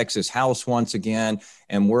the Texas House once again,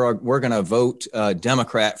 and we're going to vote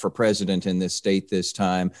Democrat for president in this state this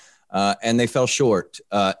time. And they fell short.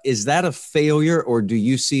 Is that a failure, or do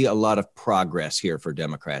you see a lot of progress here for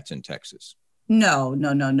Democrats in Texas? No.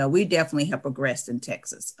 We definitely have progressed in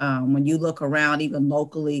Texas. When you look around, even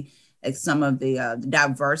locally, at some of the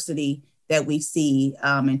diversity that we see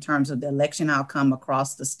in terms of the election outcome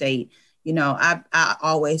across the state, I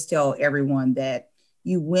always tell everyone that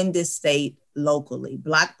you win this state locally,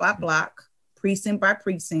 block by block, precinct by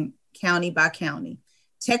precinct, county by county.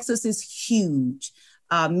 Texas is huge.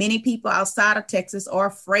 Many people outside of Texas are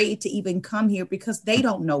afraid to even come here because they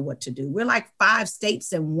don't know what to do. We're like 5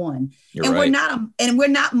 states in one. You're right. We're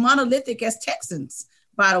not monolithic as Texans,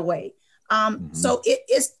 by the way. So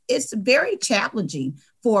it's very challenging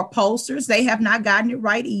for pollsters. They have not gotten it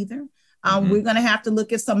right either. We're going to have to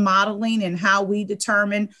look at some modeling and how we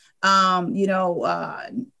determine,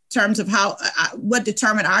 in terms of what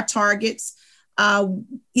determine our targets.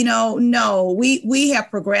 No, we have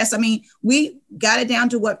progressed. I mean, we got it down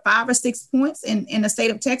to 5 or 6 points in the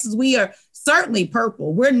state of Texas. We are certainly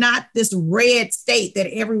purple. We're not this red state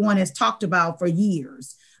that everyone has talked about for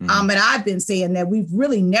years. And I've been saying that we've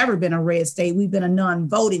really never been a red state. We've been a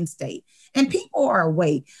non-voting state, and people are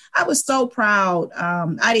awake. I was so proud.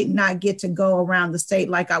 I did not get to go around the state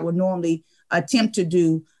like I would normally attempt to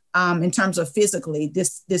do in terms of physically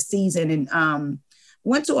this season. And,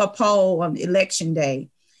 went to a poll on election day.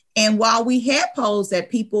 And while we had polls that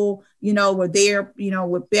people, were there,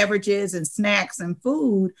 with beverages and snacks and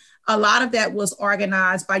food, a lot of that was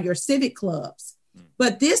organized by your civic clubs.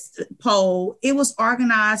 But this poll, it was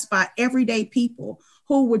organized by everyday people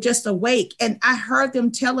who were just awake. And I heard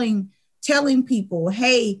them telling people,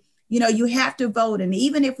 hey, you have to vote. And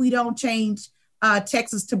even if we don't change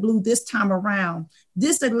Texas to blue this time around,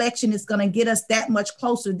 this election is going to get us that much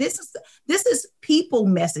closer. This is people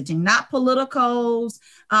messaging, not politicals,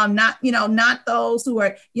 not those who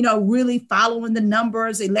are, really following the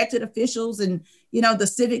numbers, elected officials and, the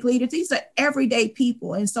civic leaders. These are everyday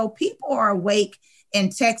people. And so people are awake in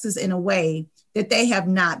Texas in a way that they have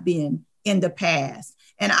not been in the past.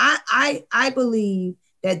 And I believe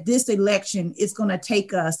that this election is going to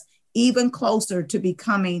take us even closer to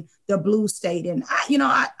becoming the blue state. And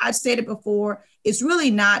I've said it before, it's really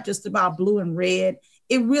not just about blue and red.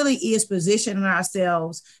 It really is positioning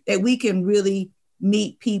ourselves that we can really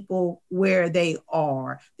meet people where they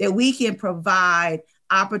are, that we can provide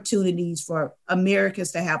opportunities for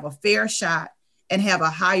Americans to have a fair shot and have a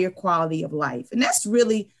higher quality of life. And that's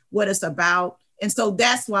really what it's about. And so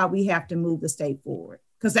that's why we have to move the state forward,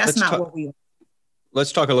 because that's not what we are.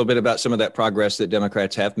 Let's talk a little bit about some of that progress that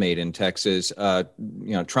Democrats have made in Texas.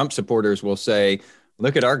 Trump supporters will say,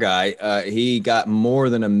 look at our guy. He got more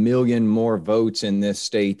than 1 million more votes in this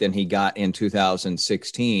state than he got in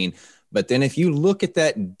 2016. But then if you look at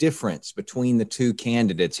that difference between the two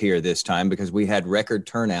candidates here this time, because we had record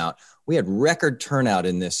turnout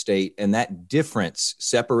in this state, and that difference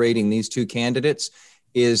separating these two candidates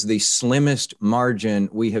is the slimmest margin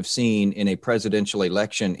we have seen in a presidential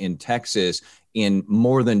election in Texas in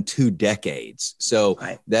more than 2 decades. So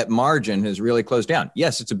that margin has really closed down.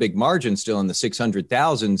 Yes, it's a big margin still in the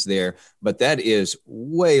 600,000s there, but that is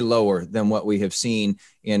way lower than what we have seen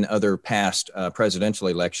in other past presidential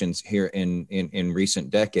elections here in recent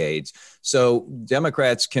decades. So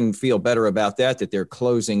Democrats can feel better about that they're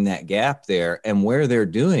closing that gap there. And where they're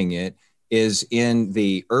doing it is in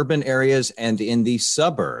the urban areas and in the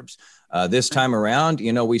suburbs. This time around,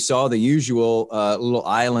 we saw the usual little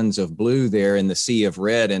islands of blue there in the sea of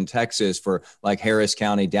red in Texas for like Harris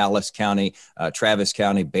County, Dallas County, Travis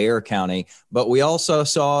County, Bexar County. But we also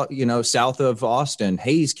saw, south of Austin,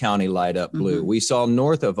 Hayes County light up blue. Mm-hmm. We saw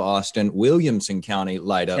north of Austin, Williamson County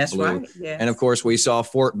light up That's blue. Right. Yes. And of course, we saw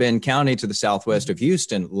Fort Bend County to the southwest of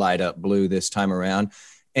Houston light up blue this time around.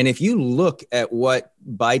 And if you look at what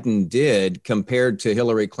Biden did compared to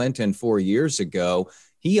Hillary Clinton 4 years ago,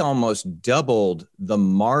 he almost doubled the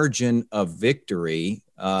margin of victory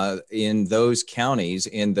in those counties,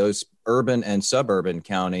 in those urban and suburban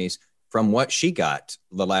counties, from what she got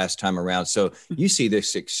the last time around. So you see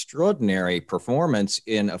this extraordinary performance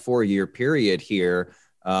in a 4-year period here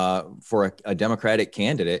for a Democratic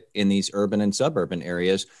candidate in these urban and suburban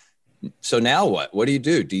areas. So now what? What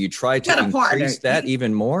do? Do you try to increase that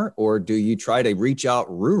even more, or do you try to reach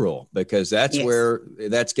out rural? Because that's where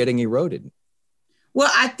that's getting eroded.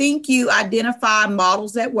 Well, I think you identify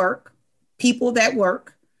models that work, people that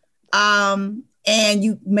work, and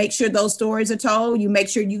you make sure those stories are told. You make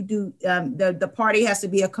sure you do, the party has to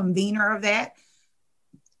be a convener of that.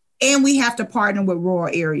 And we have to partner with rural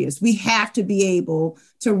areas. We have to be able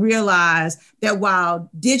to realize that while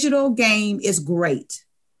digital game is great,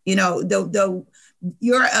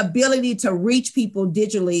 your ability to reach people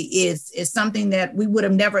digitally is something that we would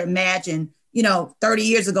have never imagined, 30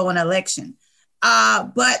 years ago in an election.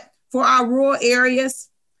 But for our rural areas,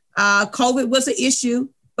 COVID was an issue,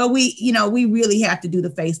 but we really have to do the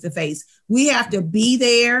face-to-face. We have to be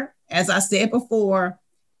there, as I said before,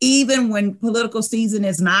 even when political season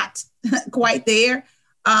is not quite there.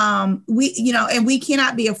 And we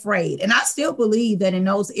cannot be afraid. And I still believe that in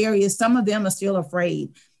those areas, some of them are still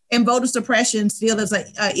afraid. And voter suppression still is an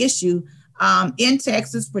issue. In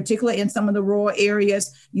Texas, particularly in some of the rural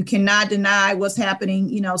areas, you cannot deny what's happening,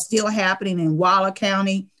 still happening in Waller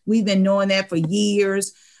County. We've been knowing that for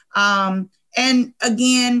years. And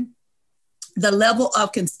again, the level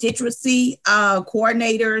of constituency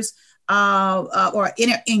coordinators or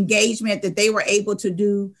engagement that they were able to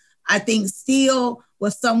do, I think still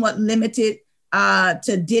was somewhat limited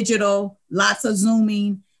to digital, lots of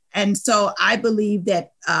Zooming. And so I believe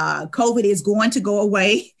that COVID is going to go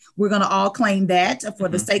away. We're going to all claim that for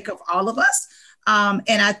the sake of all of us.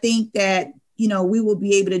 And I think that, we will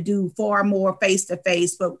be able to do far more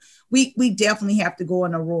face-to-face, but we definitely have to go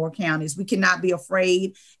in the rural counties. We cannot be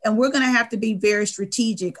afraid. And we're going to have to be very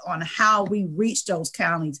strategic on how we reach those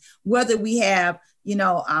counties, whether we have,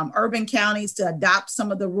 urban counties to adopt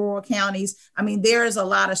some of the rural counties. I mean, there is a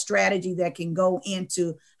lot of strategy that can go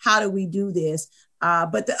into how do we do this.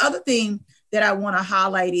 But the other thing that I want to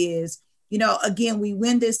highlight is, again, we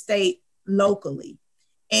win this state locally.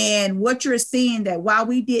 And what you're seeing that while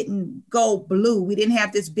we didn't go blue, we didn't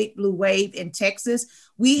have this big blue wave in Texas,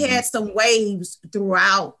 we had some waves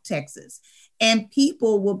throughout Texas. And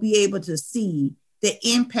people will be able to see the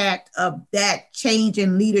impact of that change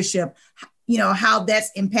in leadership, how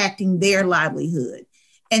that's impacting their livelihood.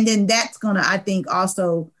 And then that's going to, I think,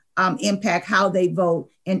 also impact how they vote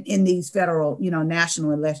in these federal,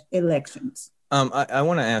 national elections. I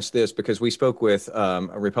want to ask this because we spoke with a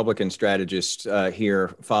Republican strategist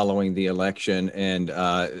here following the election, and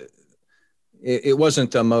it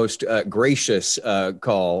wasn't the most gracious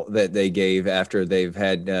call that they gave after they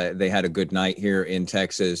had a good night here in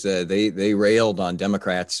Texas. They railed on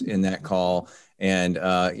Democrats in that call and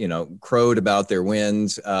crowed about their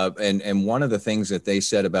wins. And one of the things that they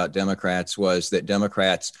said about Democrats was that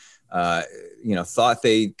Democrats thought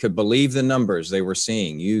they could believe the numbers they were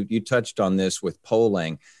seeing. You touched on this with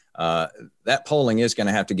polling. That polling is going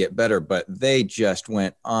to have to get better, but they just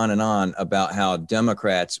went on and on about how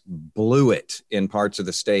Democrats blew it in parts of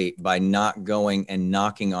the state by not going and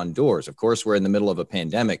knocking on doors. Of course, we're in the middle of a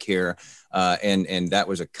pandemic here, and that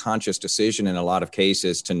was a conscious decision in a lot of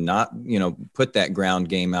cases to not, put that ground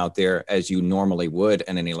game out there as you normally would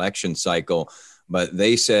in an election cycle. But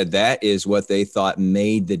they said that is what they thought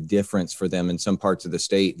made the difference for them in some parts of the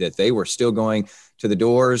state, that they were still going to the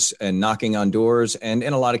doors and knocking on doors, and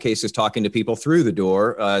in a lot of cases talking to people through the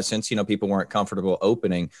door, since people weren't comfortable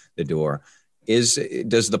opening the door. Does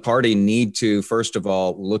the party need to, first of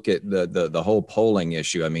all, look at the whole polling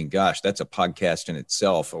issue? I mean, gosh, that's a podcast in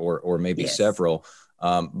itself, or maybe several.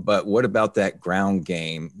 But what about that ground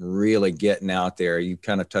game really getting out there? You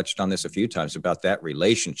kind of touched on this a few times about that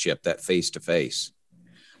relationship, that face-to-face.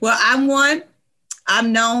 Well,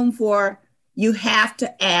 I'm known for, you have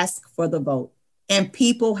to ask for the vote, and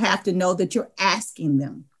people have to know that you're asking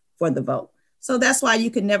them for the vote. So that's why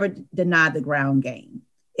you can never deny the ground game.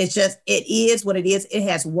 It's just, it is what it is. It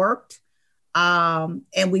has worked.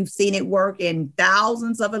 And we've seen it work in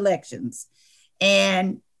thousands of elections.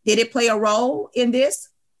 And did it play a role in this?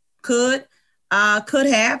 Could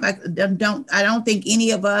have. I don't think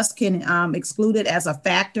any of us can exclude it as a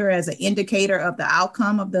factor, as an indicator of the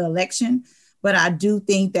outcome of the election. But I do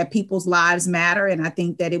think that people's lives matter, and I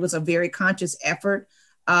think that it was a very conscious effort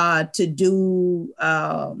to do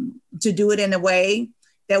it in a way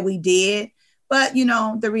that we did. But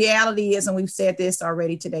the reality is, and we've said this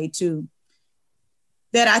already today too,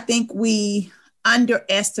 that I think we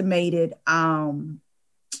underestimated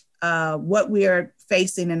what we are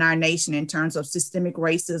facing in our nation in terms of systemic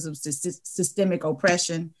racism, systemic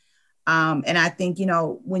oppression. And I think,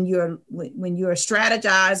 when you're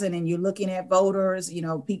strategizing and you're looking at voters,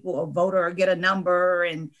 a voter get a number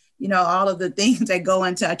and, all of the things that go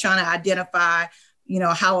into trying to identify,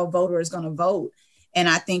 how a voter is going to vote. And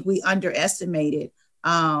I think we underestimated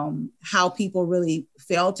how people really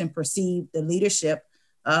felt and perceived the leadership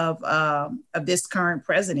of this current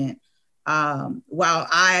president. While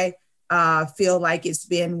I feel like it's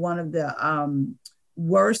been one of the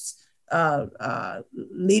worst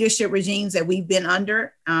leadership regimes that we've been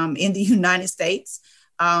under in the United States,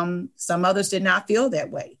 some others did not feel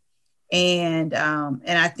that way. And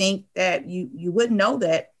I think that you wouldn't know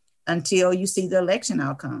that until you see the election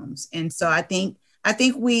outcomes. And so I think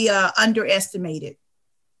we underestimated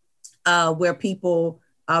where people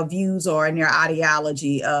views are in their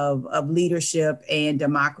ideology of leadership and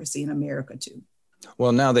democracy in America too.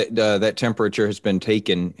 Well, now that that temperature has been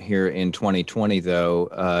taken here in 2020, though,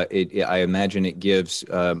 I imagine it gives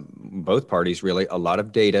both parties really a lot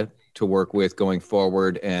of data to work with going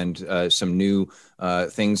forward and some new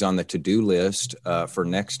things on the to-do list for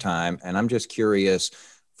next time. And I'm just curious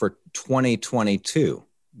for 2022.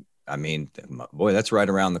 I mean, boy, that's right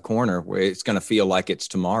around the corner. It's going to feel like it's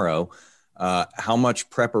tomorrow. How much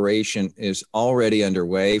preparation is already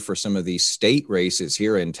underway for some of these state races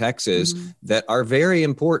here in Texas that are very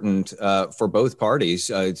important for both parties.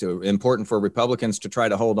 It's important for Republicans to try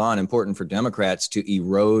to hold on, important for Democrats to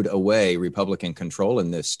erode away Republican control in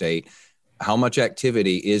this state. How much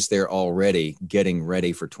activity is there already getting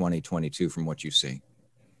ready for 2022 from what you see?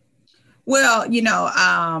 Well,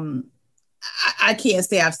 I can't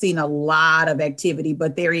say I've seen a lot of activity,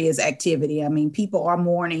 but there is activity. I mean, people are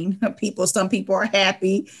mourning. Some people are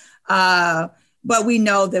happy. But we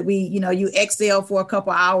know that you exhale for a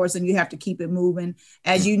couple hours and you have to keep it moving.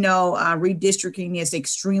 As you know, redistricting is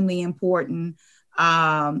extremely important.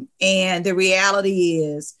 And the reality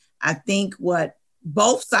is, I think what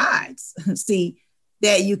both sides see,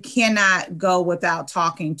 that you cannot go without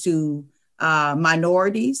talking to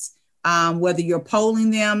minorities, whether you're polling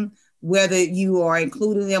them, whether you are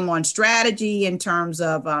including them on strategy in terms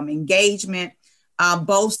of engagement.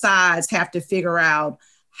 Both sides have to figure out,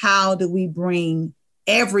 how do we bring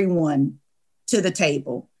everyone to the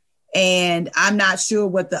table? And I'm not sure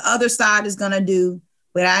what the other side is going to do,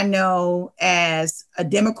 but I know as a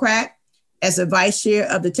Democrat, as a vice chair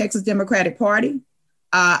of the Texas Democratic Party,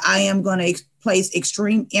 I am going to place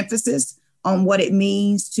extreme emphasis on what it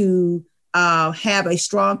means to have a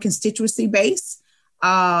strong constituency base.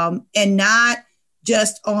 And not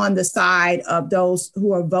just on the side of those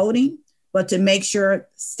who are voting, but to make sure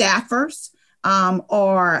staffers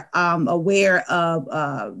are aware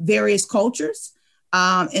of various cultures,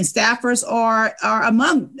 and staffers are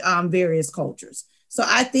among various cultures. So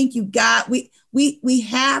I think we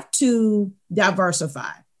have to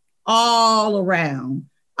diversify all around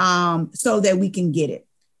so that we can get it.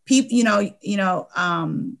 People,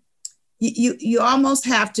 you almost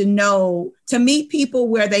have to know, to meet people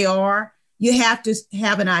where they are, you have to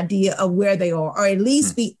have an idea of where they are, or at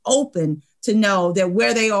least be open to know that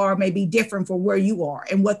where they are may be different from where you are,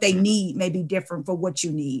 and what they need may be different from what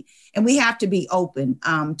you need. And we have to be open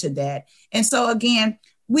to that. And so again,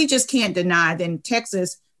 we just can't deny that in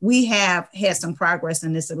Texas, we have had some progress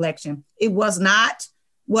in this election. It was not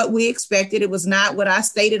what we expected. It was not what I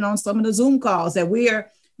stated on some of the Zoom calls, that we are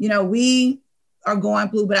going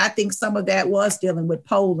blue, but I think some of that was dealing with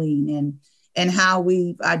polling and how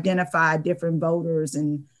we've identified different voters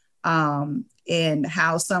and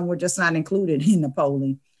how some were just not included in the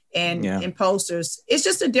polling and in posters. It's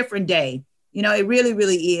just a different day. It really,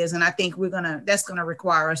 really is. And I think that's going to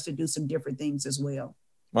require us to do some different things as well.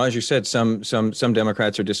 Well, as you said, some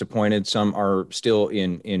Democrats are disappointed. Some are still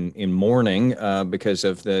in mourning because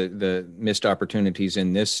of the missed opportunities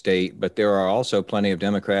in this state. But there are also plenty of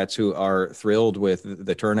Democrats who are thrilled with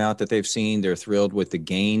the turnout that they've seen. They're thrilled with the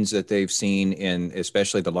gains that they've seen in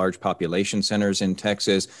especially the large population centers in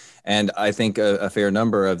Texas. And I think a fair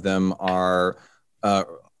number of them are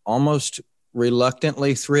almost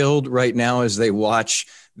reluctantly thrilled right now as they watch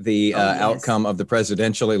the outcome of the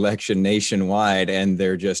presidential election nationwide, and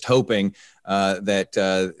they're just hoping that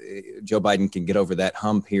Joe Biden can get over that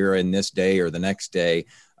hump here in this day or the next day,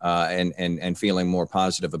 and feeling more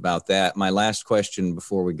positive about that. My last question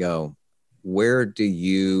before we go: where do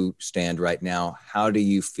you stand right now? How do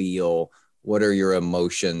you feel? What are your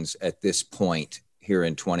emotions at this point here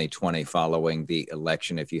in 2020 following the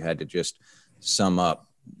election? If you had to just sum up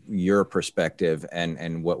your perspective,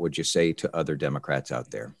 and what would you say to other Democrats out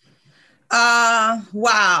there?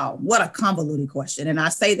 Wow, what a convoluted question. And I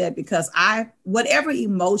say that because whatever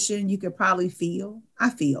emotion you could probably feel, I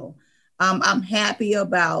feel. I'm happy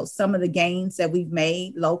about some of the gains that we've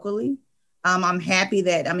made locally. I'm happy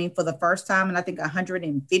that, for the first time in I think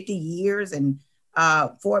 150 years in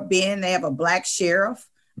Fort Bend, they have a Black sheriff.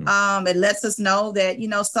 It lets us know that,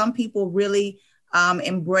 some people really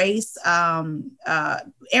embrace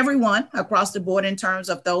everyone across the board in terms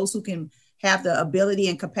of those who can have the ability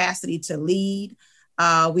and capacity to lead.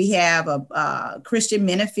 We have a Christian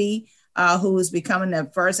Menifee, who is becoming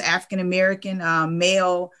the first African-American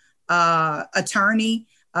male attorney.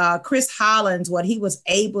 Chris Hollins, what he was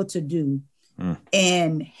able to do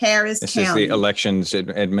in Harris County. This is the elections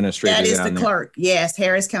administrator. That is the clerk. Yes,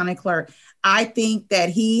 Harris County clerk. I think that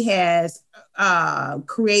he has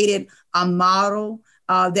created a model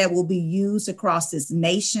that will be used across this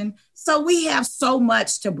nation. So we have so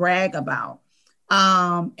much to brag about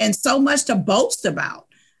and so much to boast about.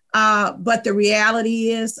 But the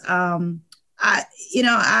reality is, I'm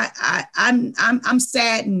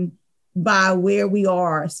saddened by where we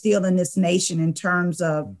are still in this nation in terms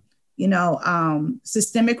of,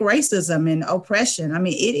 systemic racism and oppression.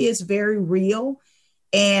 It is very real.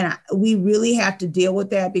 And we really have to deal with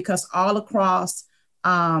that because all across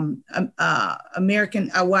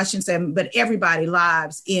American, Washington, but everybody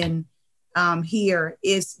lives in here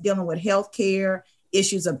is dealing with healthcare,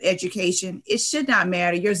 issues of education. It should not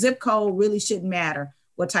matter. Your zip code really shouldn't matter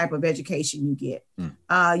what type of education you get.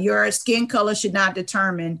 Your skin color should not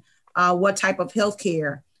determine what type of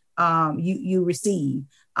healthcare you receive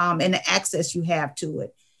and the access you have to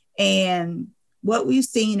it. And what we've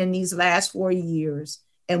seen in these last 4 years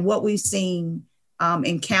and what we've seen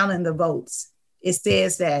in counting the votes, it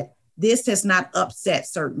says that this has not upset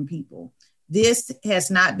certain people. This has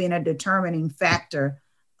not been a determining factor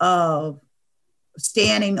of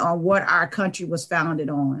standing on what our country was founded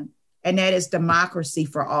on, and that is democracy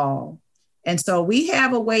for all. And so we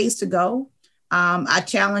have a ways to go. I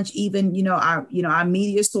challenge even, our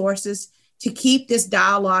media sources to keep this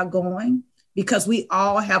dialogue going, because we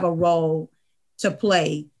all have a role to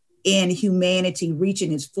play in humanity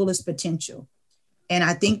reaching its fullest potential. And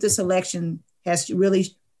I think this election has really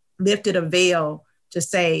lifted a veil to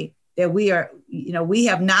say that we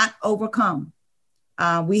have not overcome.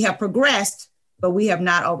 We have progressed, but we have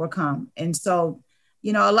not overcome. And so,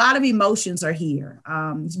 a lot of emotions are here.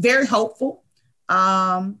 It's very hopeful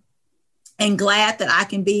and glad that I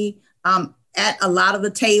can be at a lot of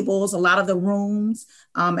the tables, a lot of the rooms.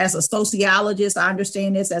 As a sociologist, I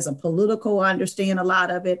understand this. As a political, I understand a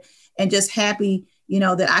lot of it. And just happy,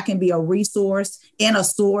 that I can be a resource and a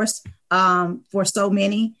source for so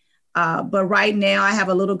many. But right now I have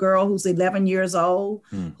a little girl who's 11 years old,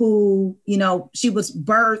 who, she was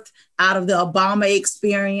birthed out of the Obama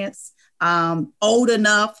experience, old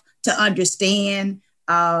enough to understand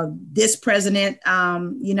this president,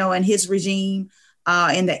 and his regime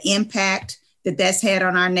and the impact that that's had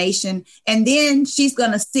on our nation. And then she's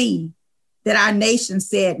going to see that our nation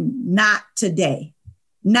said, not today,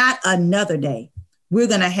 not another day. We're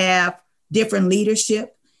going to have different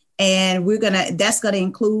leadership, and that's going to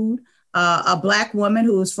include a Black woman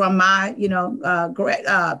who is from my,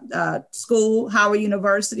 school, Howard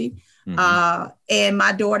University. And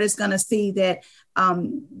my daughter's going to see that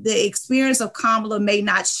the experience of Kamala may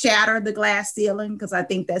not shatter the glass ceiling, because I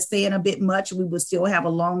think that's saying a bit much. We will still have a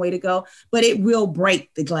long way to go, but it will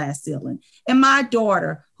break the glass ceiling. And my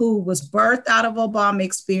daughter, who was birthed out of Obama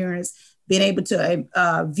experience, being able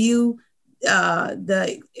to view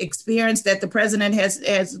the experience that the president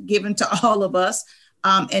has given to all of us,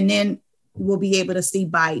 and then we'll be able to see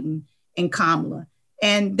Biden and Kamala.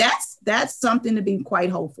 And that's something to be quite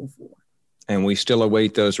hopeful for. And we still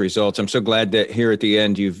await those results. I'm so glad that here at the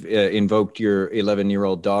end you've invoked your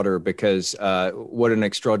 11-year-old daughter, because what an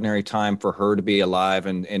extraordinary time for her to be alive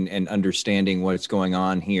and understanding what's going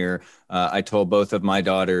on here. I told both of my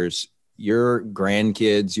daughters, your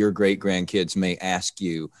grandkids, your great-grandkids may ask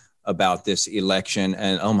you about this election,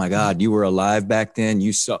 and oh my God, you were alive back then.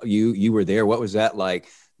 You were there. What was that like?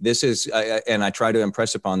 This is, and I try to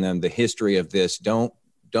impress upon them the history of this. Don't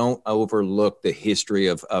don't overlook the history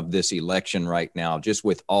of this election right now, just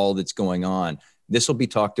with all that's going on. This will be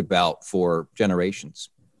talked about for generations.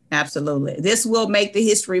 Absolutely. This will make the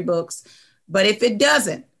history books. But if it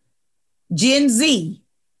doesn't, Gen Z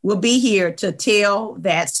will be here to tell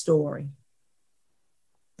that story.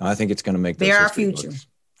 I think it's going to make those they're our history future. books.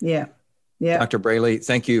 Yeah. Yeah. Dr. Braley,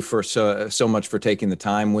 thank you for so much for taking the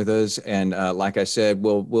time with us. And like I said,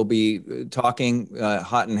 we'll be talking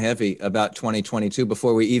hot and heavy about 2022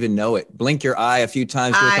 before we even know it. Blink your eye a few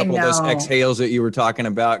times, do a couple of those exhales that you were talking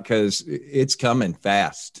about, because it's coming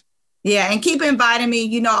fast. Yeah, and keep inviting me.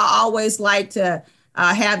 You know, I always like to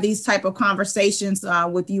have these type of conversations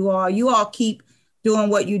with you all. You all keep doing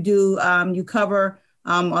what you do. You cover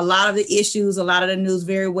a lot of the issues, a lot of the news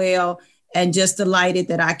very well. And just delighted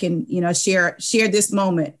that I can, share this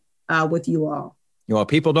moment with you all. Well,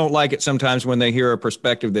 people don't like it sometimes when they hear a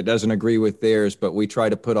perspective that doesn't agree with theirs, but we try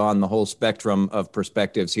to put on the whole spectrum of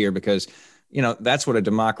perspectives here because, that's what a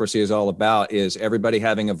democracy is all about, is everybody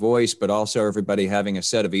having a voice, but also everybody having a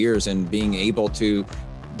set of ears and being able to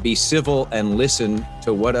be civil and listen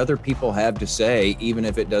to what other people have to say, even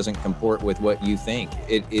if it doesn't comport with what you think.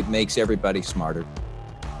 It makes everybody smarter.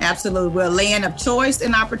 Absolutely. We're a land of choice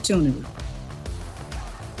and opportunity.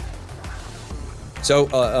 So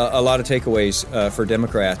a lot of takeaways for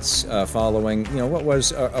Democrats following, what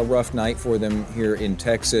was a rough night for them here in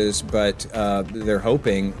Texas, but they're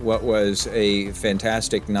hoping what was a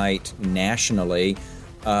fantastic night nationally.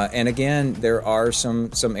 And again, there are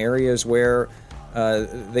some areas where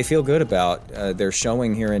they feel good about their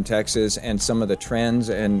showing here in Texas and some of the trends,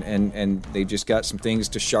 and they just got some things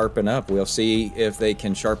to sharpen up. We'll see if they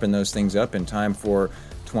can sharpen those things up in time for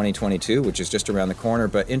 2022, which is just around the corner.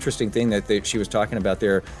 But interesting thing that she was talking about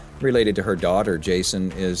there related to her daughter,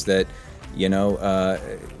 Jason, is that, we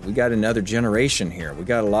got another generation here. We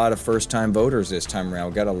got a lot of first-time voters this time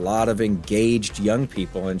around. We got a lot of engaged young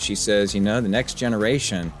people. And she says, the next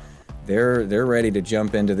generation, they're ready to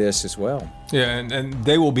jump into this as well. Yeah, and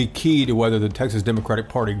they will be key to whether the Texas Democratic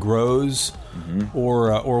Party grows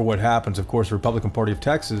or what happens. Of course, the Republican Party of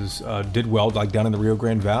Texas did well, like down in the Rio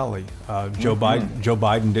Grande Valley. Joe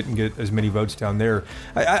Biden didn't get as many votes down there.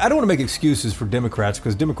 I don't want to make excuses for Democrats,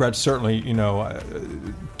 because Democrats certainly,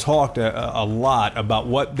 talked a lot about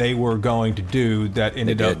what they were going to do that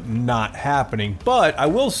ended up not happening. But I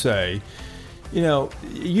will say, you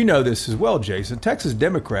know this as well, Jason. Texas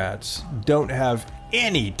Democrats don't have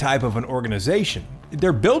any type of an organization.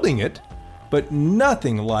 They're building it, but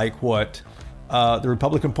nothing like what the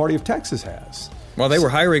Republican Party of Texas has. Well, they were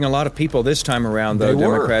hiring a lot of people this time around, though.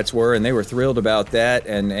 Democrats were, and they were thrilled about that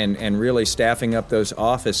and really staffing up those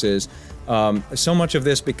offices. So much of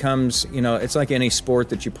this becomes, it's like any sport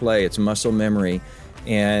that you play. It's muscle memory.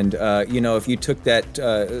 And, if you took that,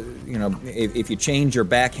 if you change your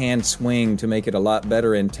backhand swing to make it a lot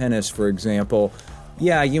better in tennis, for example,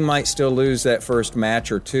 yeah, you might still lose that first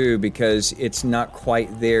match or two because it's not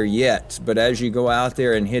quite there yet. But as you go out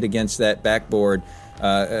there and hit against that backboard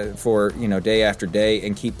for, day after day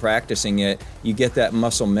and keep practicing it, you get that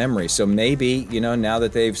muscle memory. So maybe, now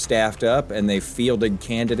that they've staffed up and they've fielded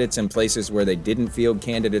candidates in places where they didn't field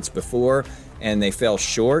candidates before, and they fell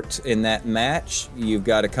short in that match, you've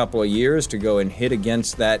got a couple of years to go and hit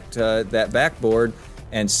against that backboard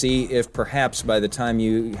and see if perhaps by the time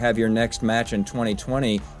you have your next match in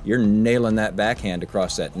 2020, you're nailing that backhand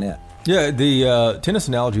across that net. Yeah, the tennis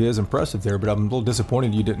analogy is impressive there, but I'm a little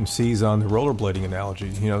disappointed you didn't seize on the rollerblading analogy.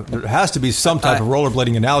 There has to be some type of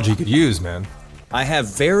rollerblading analogy you could use, man. I have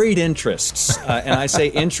varied interests, and I say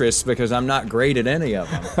interests because I'm not great at any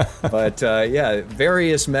of them. But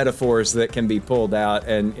various metaphors that can be pulled out,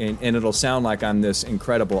 and it'll sound like I'm this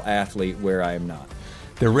incredible athlete where I am not.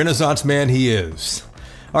 The Renaissance man he is.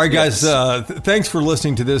 All right, guys, Yes. Thanks for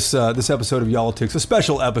listening to this episode of Y'all-ticks, a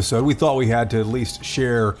special episode. We thought we had to at least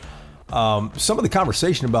share some of the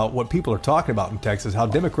conversation about what people are talking about in Texas, how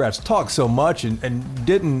Democrats talk so much and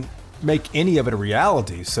didn't make any of it a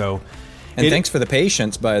reality. And thanks for the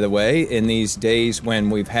patience, by the way, in these days when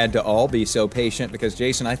we've had to all be so patient, because,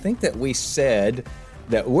 Jason, I think that we said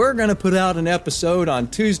that we're going to put out an episode on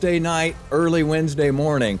Tuesday night, early Wednesday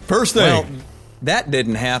morning. First thing. Well, that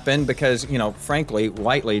didn't happen because, frankly,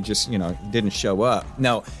 Whiteley just, didn't show up.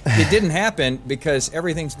 No, it didn't happen because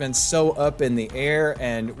everything's been so up in the air,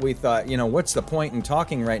 and we thought, what's the point in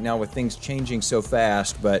talking right now with things changing so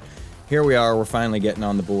fast? But here we are, we're finally getting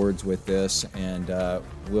on the boards with this, and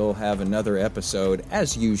we'll have another episode,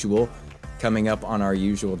 as usual, coming up on our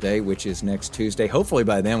usual day, which is next Tuesday. Hopefully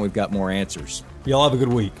by then we've got more answers. Y'all have a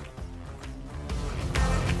good week.